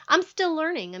boys. I'm still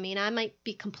learning. I mean, I might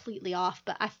be completely off,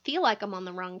 but I feel like I'm on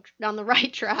the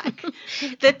right track.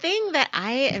 The thing that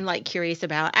I am curious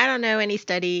about, I don't know any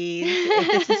studies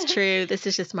if this is true. This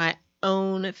is just my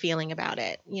own feeling about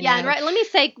it. Yeah, and let me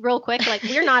say real quick,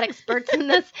 we're not experts in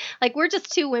this. We're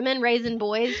just two women raising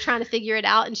boys trying to figure it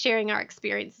out and sharing our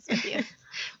experiences with you.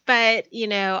 But,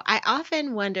 I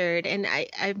often wondered, and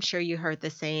I'm sure you heard the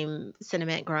same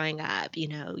sentiment growing up,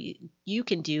 you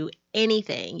can do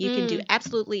anything. You can do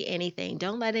absolutely anything.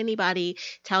 Don't let anybody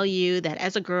tell you that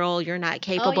as a girl, you're not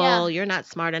capable, you're not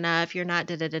smart enough, you're not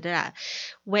da-da-da-da.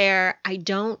 Where I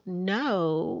don't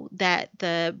know that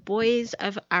the boys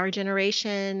of our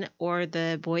generation or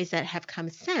the boys that have come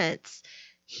since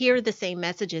hear the same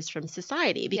messages from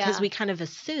society because we kind of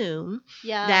assume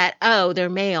that, they're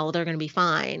male, they're going to be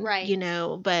fine, right?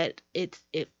 But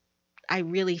I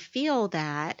really feel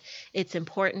that it's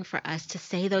important for us to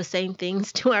say those same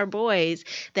things to our boys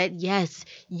that yes,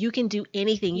 you can do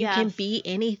anything, you can be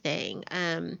anything.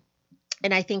 And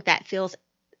I think that feels,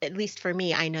 at least for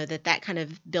me, I know that kind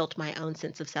of built my own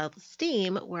sense of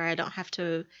self-esteem where I don't have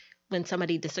to, when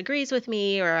somebody disagrees with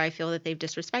me or I feel that they've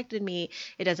disrespected me,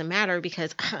 it doesn't matter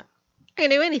because I can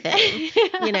do anything,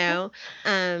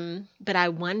 but I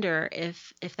wonder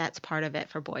if that's part of it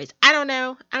for boys. I don't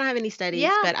know. I don't have any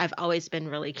studies, but I've always been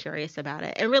really curious about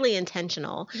it and really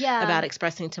intentional about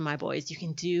expressing to my boys, you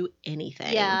can do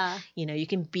anything. Yeah. You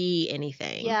can be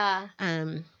anything. Yeah.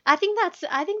 I think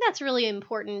that's really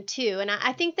important too. And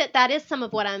I think that is some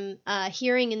of what I'm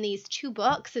hearing in these two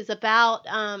books is about,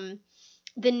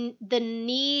 the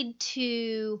need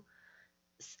to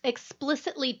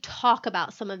explicitly talk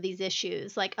about some of these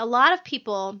issues. Like a lot of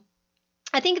people,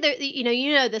 I think that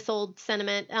you know this old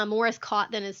sentiment, more is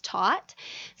caught than is taught.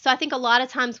 So I think a lot of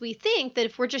times we think that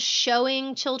if we're just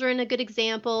showing children a good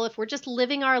example, if we're just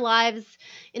living our lives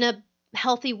in a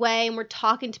healthy way and we're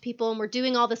talking to people and we're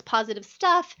doing all this positive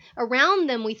stuff around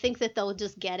them, we think that they'll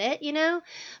just get it, you know?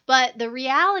 But the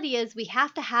reality is we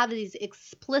have to have these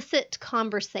explicit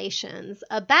conversations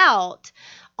about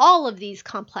all of these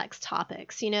complex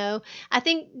topics, you know? I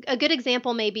think a good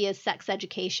example maybe is sex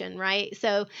education, right?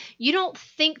 So you don't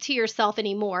think to yourself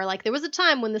anymore, like there was a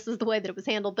time when this is the way that it was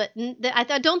handled, but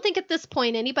I don't think at this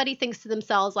point anybody thinks to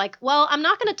themselves like, well, I'm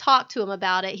not going to talk to him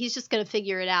about it. He's just going to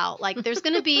figure it out. Like there's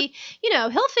going to be, you know,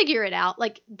 he'll figure it out.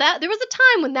 Like that, there was a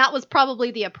time when that was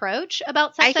probably the approach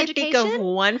about sex education. I can think of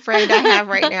one friend I have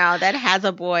right now that has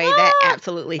a boy that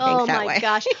absolutely thinks that way. Oh my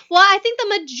gosh. Well, I think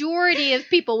the majority of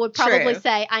people would probably True.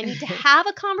 say, I need to have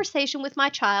a conversation with my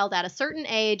child at a certain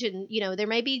age. And, you know, there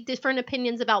may be different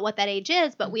opinions about what that age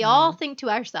is, but we all think to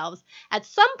ourselves, at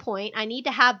some point, I need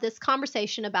to have this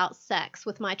conversation about sex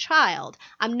with my child.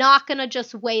 I'm not going to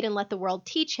just wait and let the world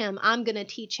teach him. I'm going to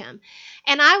teach him.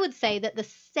 And I would say that the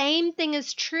same thing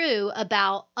is true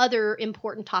about other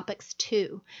important topics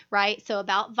too, right? So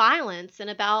about violence and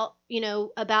about, you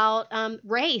know, about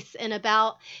race and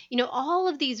about, you know, all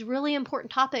of these really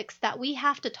important topics that we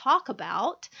have to talk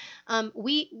about.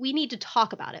 We need to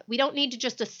talk about it. We don't need to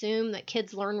just assume that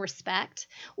kids learn respect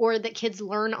or that kids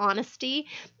learn honesty.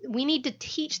 We need to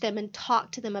teach them and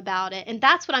talk to them about it. And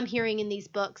that's what I'm hearing in these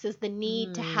books is the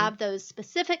need to have those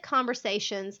specific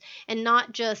conversations and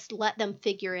not just let them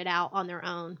figure it out on their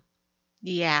own.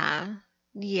 Yeah.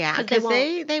 Yeah. Because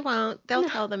they won't. They'll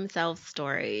tell themselves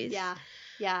stories. Yeah.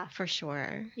 Yeah. For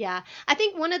sure. Yeah. I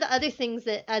think one of the other things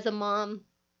that as a mom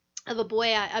of a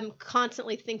boy, I'm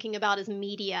constantly thinking about is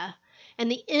media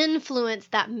and the influence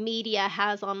that media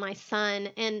has on my son,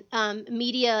 and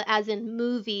media as in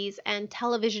movies and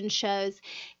television shows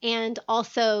and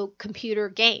also computer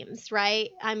games,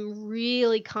 right? I'm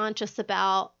really conscious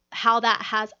about how that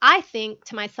has, I think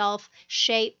to myself,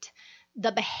 shaped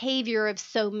the behavior of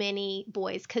so many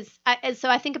boys. So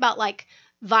I think about like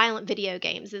violent video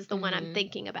games is the one I'm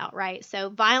thinking about, right? So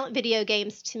violent video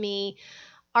games to me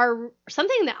are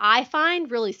something that I find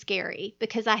really scary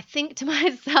because I think to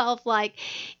myself, like,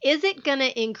 is it going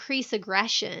to increase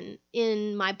aggression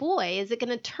in my boy? Is it going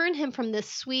to turn him from this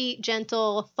sweet,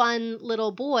 gentle, fun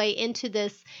little boy into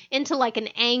like an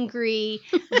angry,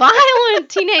 violent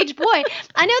teenage boy?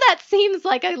 I know that seems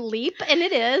like a leap, and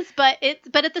it is, but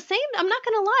at the same, I'm not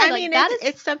going to lie. I mean,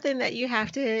 it's something that you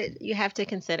have to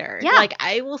consider. Yeah. Like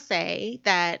I will say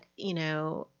that, you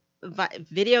know,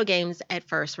 video games at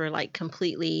first were like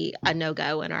completely a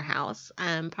no-go in our house,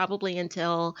 probably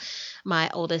until my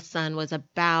oldest son was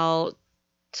about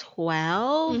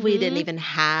 12. We didn't even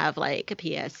have like a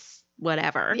PS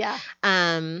whatever. Yeah.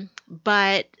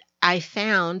 But I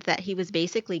found that he was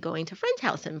basically going to friend's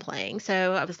house and playing.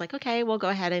 So I was like, okay, we'll go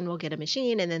ahead and we'll get a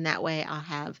machine. And then that way I'll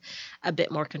have a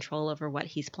bit more control over what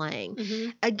he's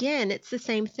playing. Again, it's the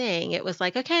same thing. It was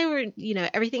like, okay,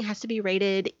 everything has to be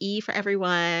rated E for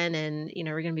everyone. And,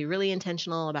 we're going to be really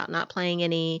intentional about not playing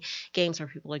any games where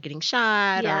people are getting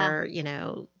shot or,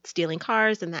 stealing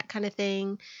cars and that kind of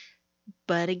thing.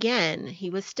 But again, he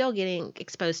was still getting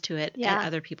exposed to it at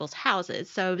other people's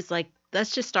houses. So it was like,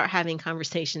 let's just start having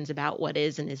conversations about what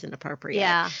is and isn't appropriate.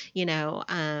 Yeah.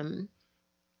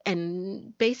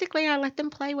 And basically I let them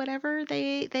play whatever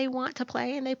they want to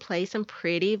play, and they play some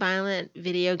pretty violent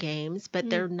video games, but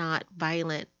they're not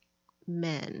violent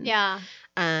men. Yeah.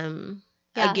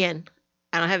 Again,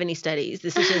 I don't have any studies.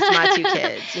 This is just my two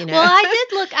kids, Well,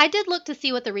 I did look to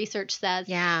see what the research says.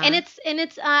 Yeah. And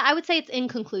it's I would say it's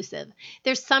inconclusive.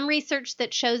 There's some research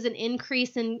that shows an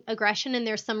increase in aggression, and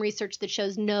there's some research that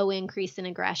shows no increase in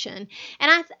aggression.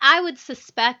 And I would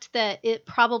suspect that it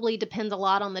probably depends a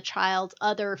lot on the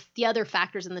other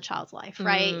factors in the child's life,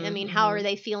 right? I mean, how are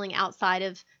they feeling outside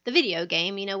of the video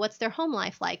game? What's their home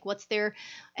life like? What's their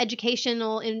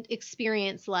educational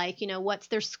experience like? What's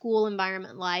their school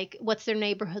environment like? What's their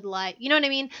neighborhood like? You know what I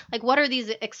mean? Like, what are these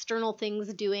external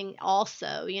things doing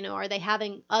also? Are they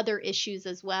having other issues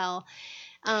as well?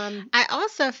 I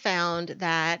also found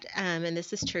that, and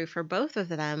this is true for both of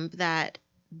them, that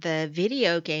the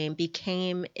video game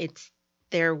became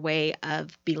their way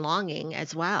of belonging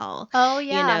as well. Oh,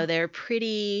 yeah. They're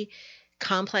pretty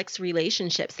complex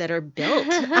relationships that are built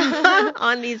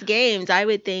on these games. I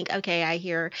would think, okay, I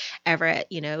hear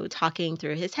Everett, talking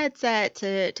through his headset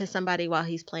to somebody while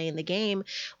he's playing the game.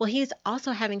 Well, he's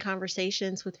also having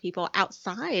conversations with people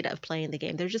outside of playing the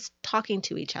game. They're just talking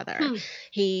to each other.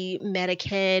 He met a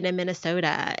kid in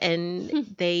Minnesota,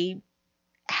 and they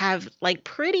have like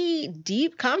pretty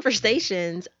deep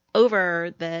conversations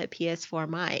over the PS4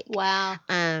 mic. Wow.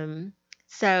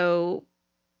 So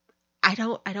I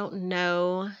don't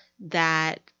know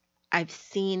that I've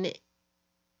seen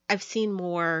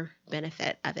more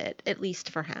benefit of it, at least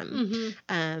for him,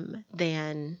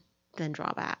 than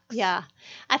drawbacks. Yeah.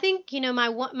 I think,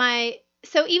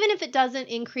 so even if it doesn't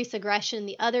increase aggression,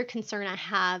 the other concern I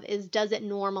have is, does it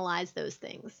normalize those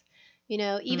things?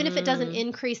 Even if it doesn't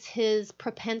increase his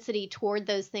propensity toward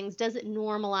those things, does it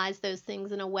normalize those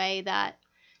things in a way that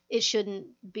it shouldn't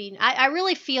be? I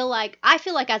really feel like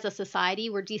as a society,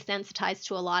 we're desensitized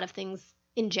to a lot of things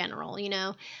in general,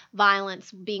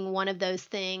 violence being one of those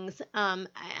things.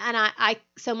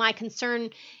 So my concern,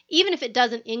 even if it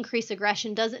doesn't increase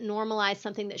aggression, does it normalize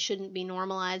something that shouldn't be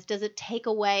normalized? Does it take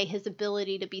away his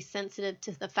ability to be sensitive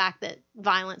to the fact that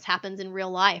violence happens in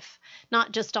real life,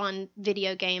 not just on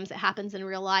video games? It happens in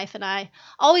real life. And I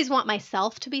always want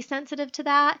myself to be sensitive to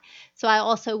that. So I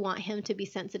also want him to be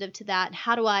sensitive to that.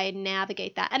 How do I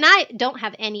navigate that? And I don't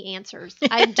have any answers.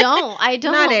 I don't.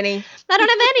 Not any. I don't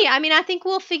have any. I mean, I think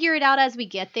we'll figure it out as we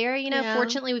get there.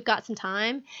 Fortunately, we've got some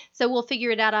time, so we'll figure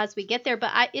it out as we get there.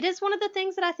 But it is one of the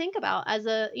things that I think about as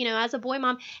a boy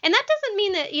mom. And that doesn't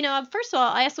mean that, first of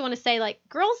all, I also want to say, like,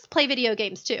 girls play video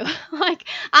games too. Like,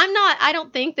 I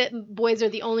don't think that boys are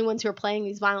the only ones who are playing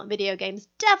these violent video games.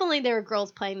 Definitely there are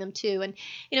girls playing them too. And,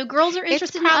 girls are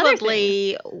interested in other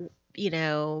things. It's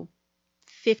probably,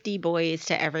 50 boys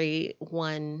to every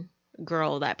one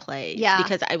girl that plays. Yeah.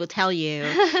 Because I will tell you,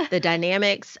 the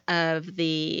dynamics of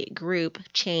the group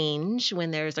change when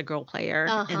there's a girl player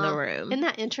in the room. Isn't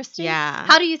that interesting? Yeah.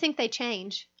 How do you think they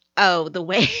change? Oh, the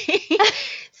way.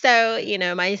 So,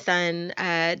 my son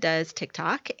does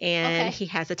TikTok, and he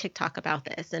has a TikTok about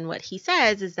this. And what he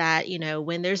says is that,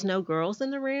 when there's no girls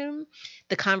in the room,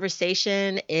 the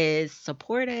conversation is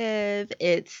supportive.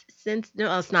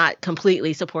 It's not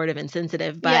completely supportive and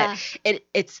sensitive, but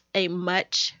it's a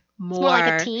much more, it's more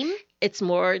like a team. It's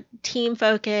more team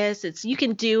focused. It's, you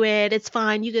can do it. It's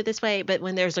fine. You go this way. But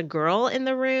when there's a girl in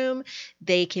the room,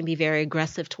 they can be very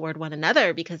aggressive toward one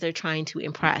another because they're trying to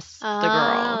impress the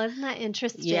girl. Oh, isn't that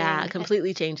interesting? Yeah,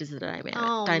 completely changes the dynamic.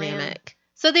 Man.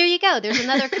 So there you go. There's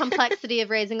another complexity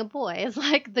of raising a boy. It's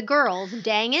like the girls.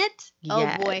 Dang it.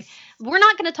 Yes. Oh, boy. We're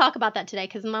not going to talk about that today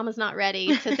because Mama's not ready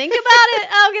to think about it.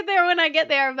 I'll get there when I get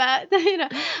there. But,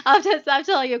 I'll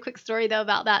tell you a quick story, though,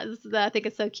 about that. I think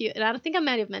it's so cute. And I think I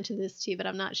might have mentioned this to you, but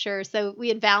I'm not sure. So we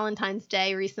had Valentine's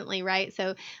Day recently, right? So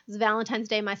it was Valentine's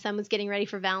Day. My son was getting ready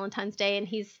for Valentine's Day, and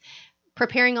he's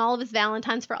preparing all of his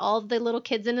Valentines for all of the little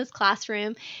kids in his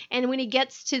classroom. And when he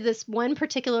gets to this one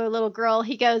particular little girl,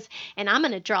 he goes, and I'm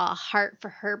going to draw a heart for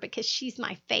her because she's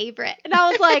my favorite. And I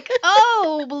was like,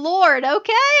 oh, Lord,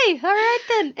 okay. All right,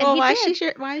 then. And well, why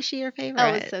is she your favorite?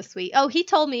 Oh, it's so sweet. Oh, he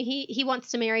told me he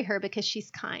wants to marry her because she's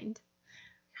kind.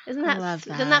 Isn't that, I love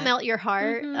that. Doesn't that melt your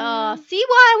heart? Mm-hmm. See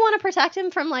why I want to protect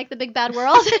him from, like, the big bad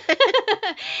world?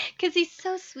 Because he's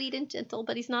so sweet and gentle,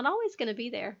 but he's not always going to be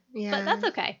there. Yeah. But that's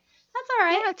okay. That's all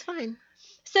right. Yeah, it's fine.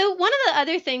 So one of the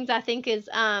other things I think is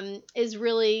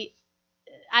really,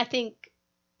 I think,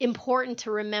 important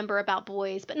to remember about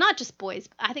boys, but not just boys,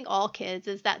 I think all kids,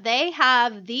 is that they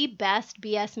have the best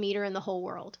BS meter in the whole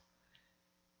world.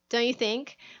 Don't you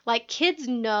think? Like, kids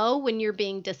know when you're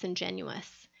being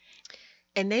disingenuous.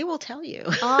 And they will tell you.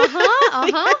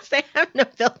 Because they have no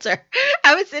filter.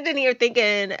 I was sitting here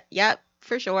thinking, yep.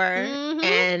 For sure. Mm-hmm.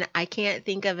 And I can't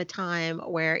think of a time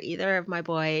where either of my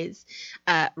boys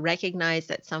recognized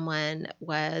that someone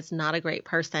was not a great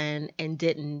person and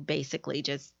didn't basically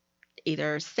just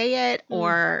either say it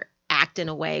or act in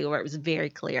a way where it was very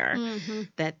clear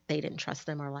that they didn't trust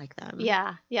them or like them.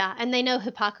 Yeah, yeah. And they know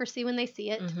hypocrisy when they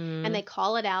see it, and they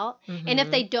call it out. Mm-hmm. And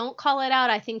if they don't call it out,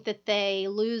 I think that they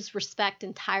lose respect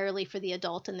entirely for the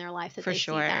adult in their life that they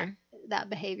see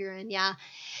that behavior in. Yeah.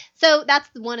 So that's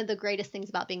one of the greatest things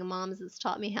about being a mom, is it's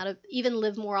taught me how to even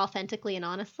live more authentically and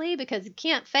honestly, because you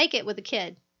can't fake it with a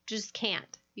kid. Just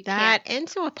can't. You That can't. and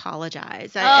to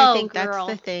apologize. I Oh, think that's the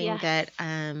girl. thing Yes. that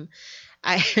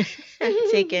I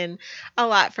have taken a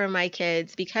lot from my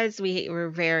kids because we were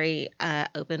very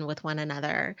open with one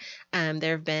another.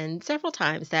 There have been several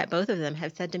times that both of them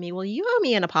have said to me, "Well, you owe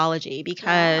me an apology Wow.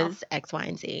 because X, Y,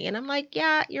 and Z." And I'm like,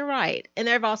 "Yeah, you're right." And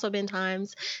there have also been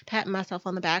times patting myself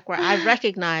on the back where I've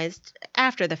recognized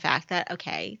after the fact that,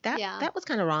 okay, that Yeah. that was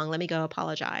kind of wrong. Let me go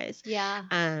apologize. Yeah.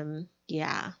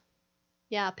 Yeah,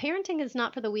 Yeah. Parenting is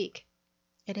not for the weak.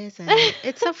 it isn't.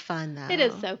 It's so fun It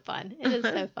is though. so fun. It is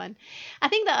so fun. I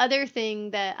think the other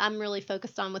thing that I'm really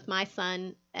focused on with my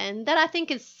son, and that I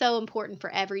think is so important for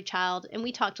every child, and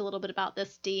we talked a little bit about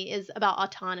this, Dee, is about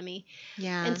autonomy and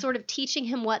Yeah. sort of teaching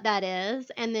him what that is,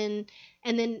 and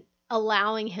then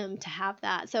allowing him to have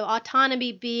that. So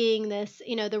autonomy being this,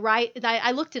 the right.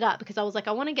 I looked it up because I was like,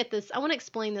 I want to get this. I want to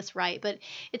explain this right, but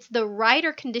it's the right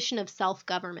or condition of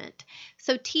self-government.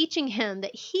 So teaching him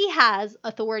that he has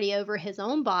authority over his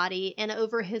own body and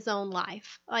over his own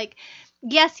life. Like,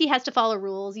 yes, he has to follow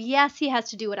rules. Yes, he has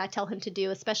to do what I tell him to do,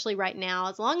 especially right now.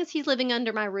 As long as he's living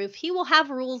under my roof, he will have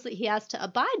rules that he has to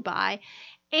abide by.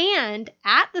 And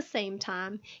at the same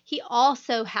time, he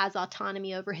also has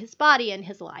autonomy over his body and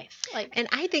his life. Like, And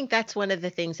I think that's one of the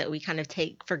things that we kind of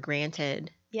take for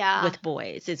granted yeah, with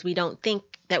boys is we don't think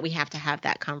that we have to have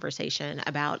that conversation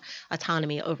about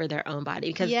autonomy over their own body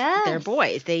because they're yes,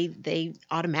 boys. They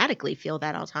automatically feel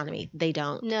that autonomy. They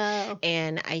don't. no,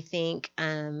 And I think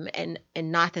and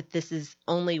not that this is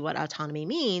only what autonomy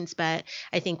means, but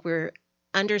I think we're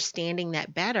understanding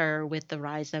that better with the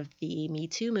rise of the Me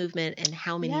Too movement and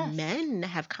how many yes, men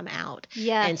have come out and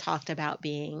yes, talked about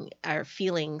being or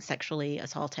feeling sexually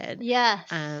assaulted. yes.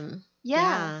 Um, Yeah.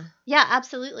 yeah. Yeah,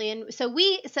 absolutely. And so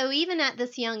even at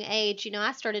this young age,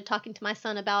 I started talking to my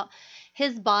son about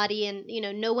his body, and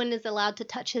no one is allowed to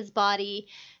touch his body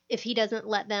if he doesn't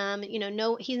let them.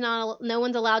 No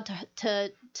one's allowed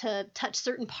to touch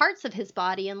certain parts of his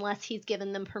body unless he's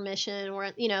given them permission,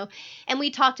 and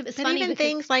we talked about, it's But funny even because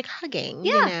things like hugging,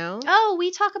 you yeah. know? Oh,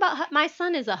 we talk about my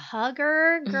son is a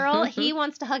hugger, girl. He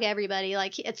wants to hug everybody.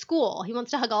 Like at school, he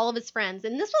wants to hug all of his friends.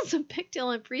 And this was a big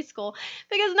deal in preschool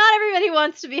because not everybody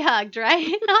wants to be hugged, right?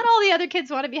 Not all the other kids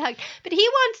want to be hugged, but he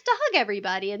wants to hug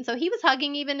everybody. And so he was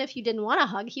hugging even if you didn't want to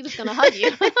hug, he was going to hug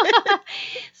you.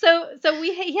 So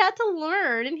he had to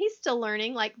learn, and he's still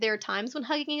learning. Like there are times when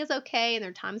hugging is okay, and there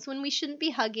are times when we shouldn't be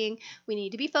hugging. We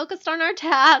need to be focused on our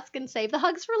task and save the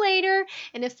hugs for later.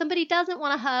 And if somebody doesn't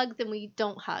want to hug, then we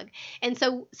don't hug. And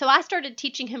so I started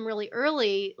teaching him really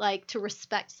early, like to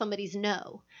respect somebody's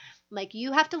no. Like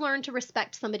you have to learn to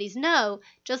respect somebody's no,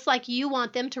 just like you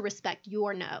want them to respect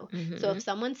your no. So if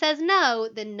someone says no,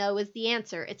 then no is the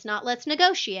answer. It's not let's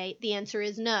negotiate. The answer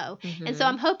is no. And so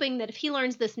I'm hoping that if he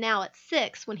learns this now at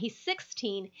 6, when he's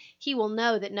 16, he will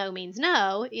know that no means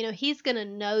no. He's going to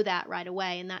know that right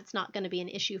away, and that's not going to be an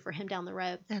issue for him down the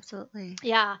road. Absolutely.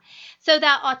 Yeah. So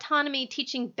that autonomy,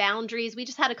 teaching boundaries. We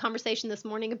just had a conversation this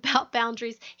morning about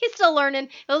boundaries. He's still learning.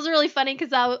 It was really funny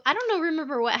because I don't know,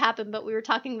 remember what happened, but we were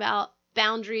talking about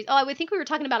boundaries. Oh, I think we were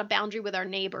talking about a boundary with our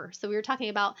neighbor. So we were talking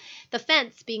about the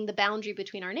fence being the boundary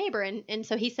between our neighbor. And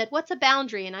so he said, what's a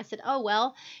boundary? And I said, oh,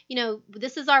 well,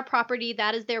 this is our property.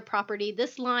 That is their property.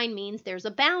 This line means there's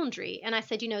a boundary. And I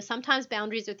said, sometimes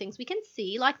boundaries are things we can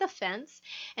see, like the fence.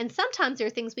 And sometimes there are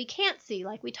things we can't see,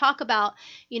 like we talk about,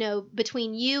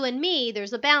 between you and me,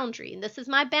 there's a boundary. And this is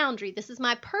my boundary. This is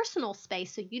my personal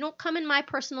space. So you don't come in my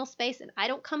personal space, and I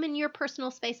don't come in your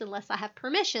personal space unless I have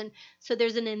permission. So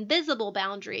there's an invisible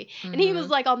boundary. And he was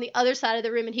like on the other side of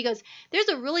the room, and he goes, there's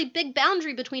a really big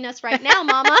boundary between us right now,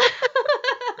 Mama.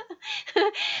 So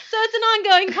it's an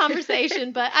ongoing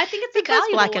conversation, but I think it's a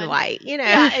valuable black one. and white,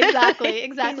 Yeah,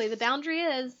 exactly. The boundary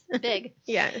is big.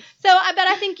 Yes. So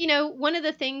I think, one of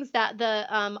the things that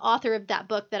the author of that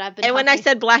book that I've been And when I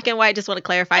said black and white, just want to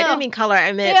clarify, I didn't mean color.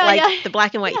 I meant the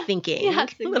black and white thinking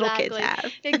yes, little kids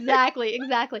exactly. have.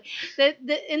 Exactly.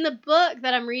 In the book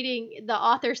that I'm reading, the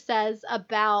author says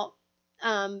about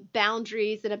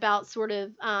boundaries and about sort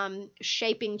of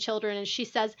shaping children. And she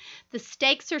says, the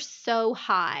stakes are so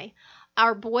high.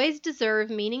 Our boys deserve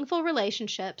meaningful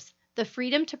relationships, the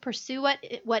freedom to pursue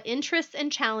what interests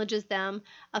and challenges them,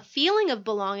 a feeling of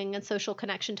belonging and social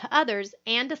connection to others,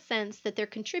 and a sense that they're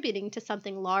contributing to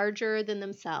something larger than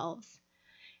themselves.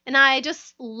 And I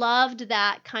just loved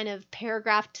that kind of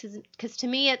paragraph because to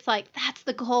me, it's like, that's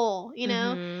the goal,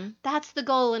 that's the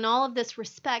goal. And all of this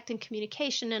respect and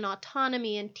communication and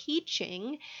autonomy and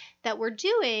teaching that we're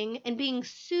doing and being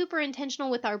super intentional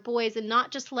with our boys and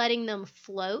not just letting them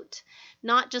float,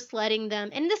 not just letting them,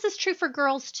 and this is true for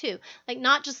girls too, like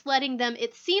not just letting them,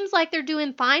 it seems like they're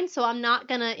doing fine, so I'm not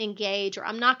going to engage, or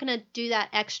I'm not going to do that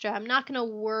extra. I'm not going to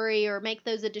worry or make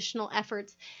those additional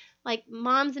efforts. Like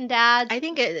moms and dads. I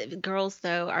think girls,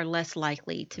 though, are less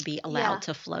likely to be allowed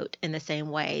to float in the same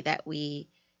way that we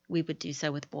would do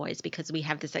so with boys, because we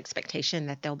have this expectation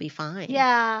that they'll be fine.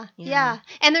 Yeah.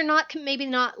 And they're maybe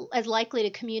not as likely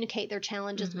to communicate their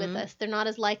challenges with us. They're not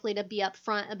as likely to be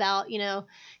upfront about,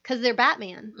 because they're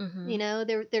Batman.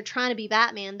 They're trying to be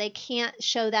Batman. They can't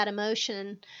show that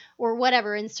emotion or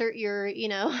whatever. Insert your,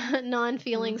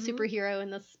 non-feeling superhero in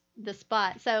this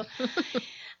spot. So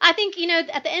I think,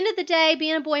 at the end of the day,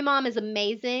 being a boy mom is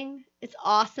amazing. It's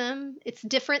awesome. It's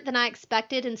different than I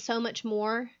expected and so much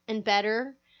more and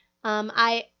better.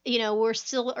 We're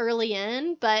still early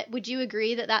in, but would you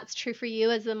agree that that's true for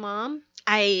you as a mom?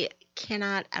 I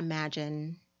cannot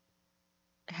imagine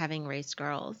having raised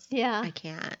girls. Yeah. I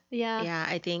can't. Yeah. Yeah.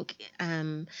 I think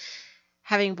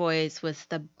having boys was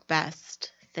the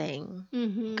best thing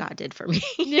God did for me.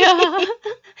 Yeah.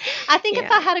 I think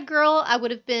if I had a girl, I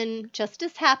would have been just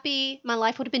as happy. My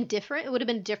life would have been different. It would have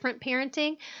been different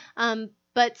parenting.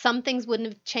 But some things wouldn't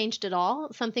have changed at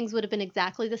all. Some things would have been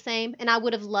exactly the same. And I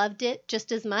would have loved it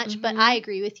just as much. But I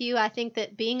agree with you. I think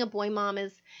that being a boy mom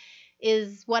is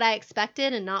what I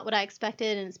expected and not what I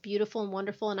expected. And it's beautiful and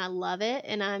wonderful. And I love it.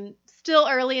 And I'm still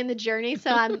early in the journey.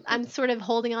 So I'm sort of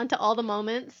holding on to all the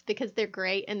moments because they're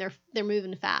great and they're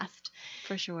moving fast.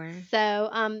 For sure.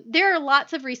 So there are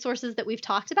lots of resources that we've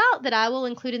talked about that I will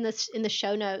include in the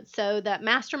show notes. So that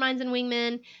Masterminds and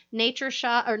Wingmen, Nurture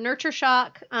Shock.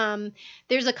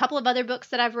 There's a couple of other books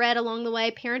that I've read along the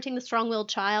way. Parenting the Strong-Willed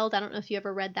Child. I don't know if you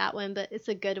ever read that one, but it's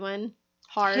a good one.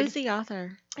 Hard. Who's the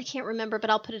author? I can't remember, but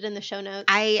I'll put it in the show notes.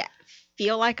 I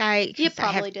feel like you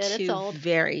probably have did. Two it's old.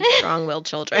 Very strong-willed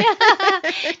children.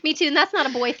 Me too, and that's not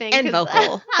a boy thing. And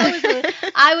vocal.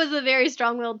 I was a very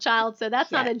strong-willed child, so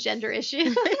that's not a gender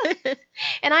issue.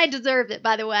 And I deserved it,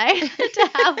 by the way, to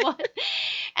have one.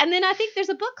 And then I think there's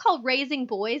a book called Raising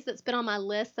Boys that's been on my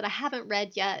list that I haven't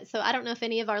read yet. So I don't know if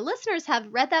any of our listeners have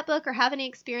read that book or have any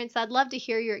experience. I'd love to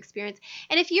hear your experience.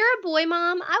 And if you're a boy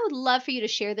mom, I would love for you to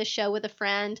share this show with a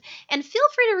friend. And feel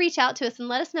free to reach out to us and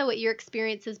let us know what your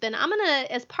experience has been. I'm going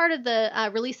to, as part of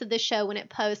the release of this show when it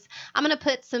posts, I'm going to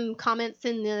put some comments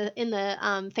in the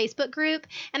Facebook group.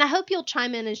 And I hope you'll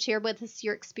chime in and share with us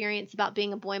your experience about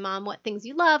being a boy mom, what things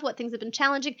you love, what things have been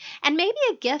challenging, and maybe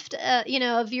a gift,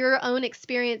 of your own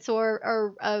experience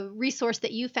or a resource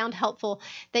that you found helpful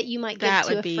that you might give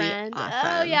to a friend. Awesome,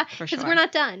 oh yeah, because we're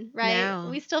not done, right? No.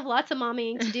 We still have lots of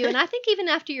mommying to do, and I think even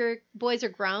after your boys are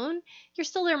grown, you're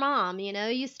still their mom.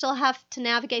 You still have to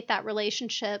navigate that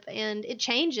relationship, and it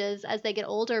changes as they get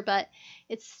older, but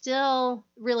it's still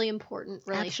really important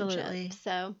relationship. Absolutely.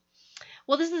 So,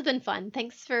 well, this has been fun.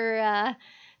 Thanks for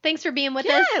being with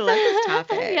us. I love this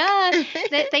topic. Yeah.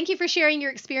 Thank you for sharing your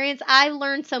experience. I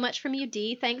learned so much from you,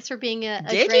 Dee. Thanks for being a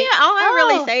Did great... you? All I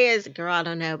really say is, girl, I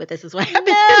don't know, but this is what happened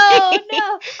to me.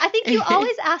 No. I think you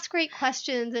always ask great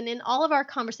questions. And in all of our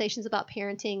conversations about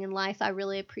parenting and life, I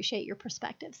really appreciate your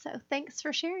perspective. So thanks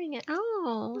for sharing it.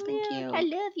 Oh, thank you. I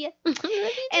love you. Love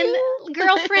you And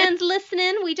girlfriends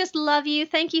listening, we just love you.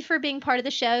 Thank you for being part of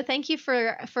the show. Thank you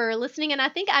for listening. And I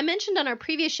think I mentioned on our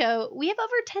previous show, we have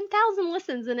over 10,000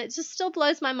 listens. And it just still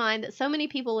blows my mind that so many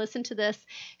people listen to this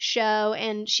show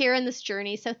and share in this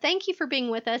journey. So thank you for being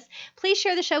with us. Please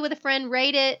share the show with a friend,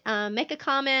 rate it, make a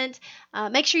comment,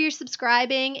 make sure you're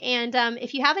subscribing. And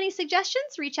if you have any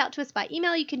suggestions, reach out to us by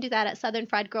email. You can do that at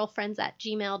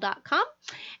southernfriedgirlfriends@gmail.com.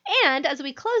 And as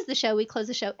we close the show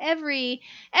every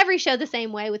show the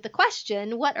same way with the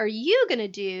question, what are you going to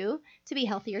do to be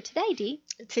healthier today, Dee?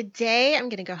 Today, I'm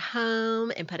going to go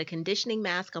home and put a conditioning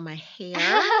mask on my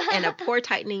hair and a pore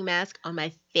tightening mask on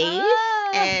my face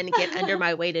and get under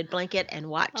my weighted blanket and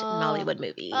watch Nollywood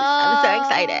movies. I'm so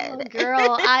excited.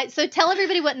 Girl, so tell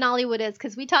everybody what Nollywood is,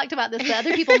 because we talked about this, but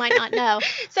other people might not know.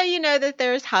 So you know that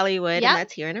there's Hollywood, and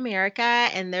that's here in America,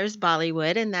 and there's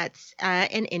Bollywood, and that's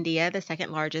in India, the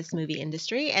second largest movie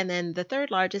industry, and then the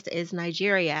third largest is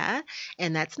Nigeria,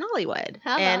 and that's Nollywood.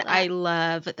 And I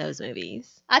love those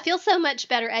movies. I feel so much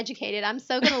better educated. I'm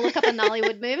so going to look up a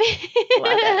Nollywood movie.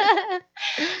 Love it.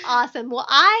 Awesome. Well,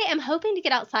 I am hoping to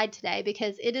get outside today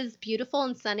because it is beautiful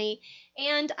and sunny,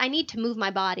 and I need to move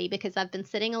my body because I've been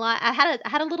sitting a lot. I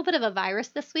had a little bit of a virus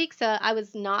this week, so I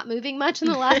was not moving much in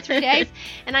the last 3 days,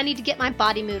 and I need to get my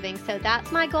body moving. So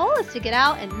that's my goal, is to get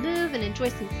out and move and enjoy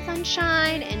some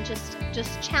sunshine and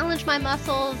just challenge my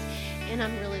muscles, and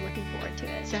I'm really looking forward to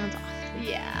it. Sounds awesome.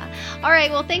 Yeah. All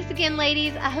right. Well, thanks again,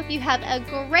 ladies. I hope you have a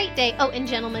great day. Oh, and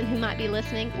gentlemen who might be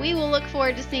listening, we will look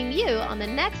forward to seeing you on the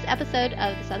next episode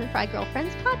of the Southern Fried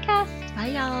Girlfriends podcast. Bye,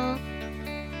 y'all.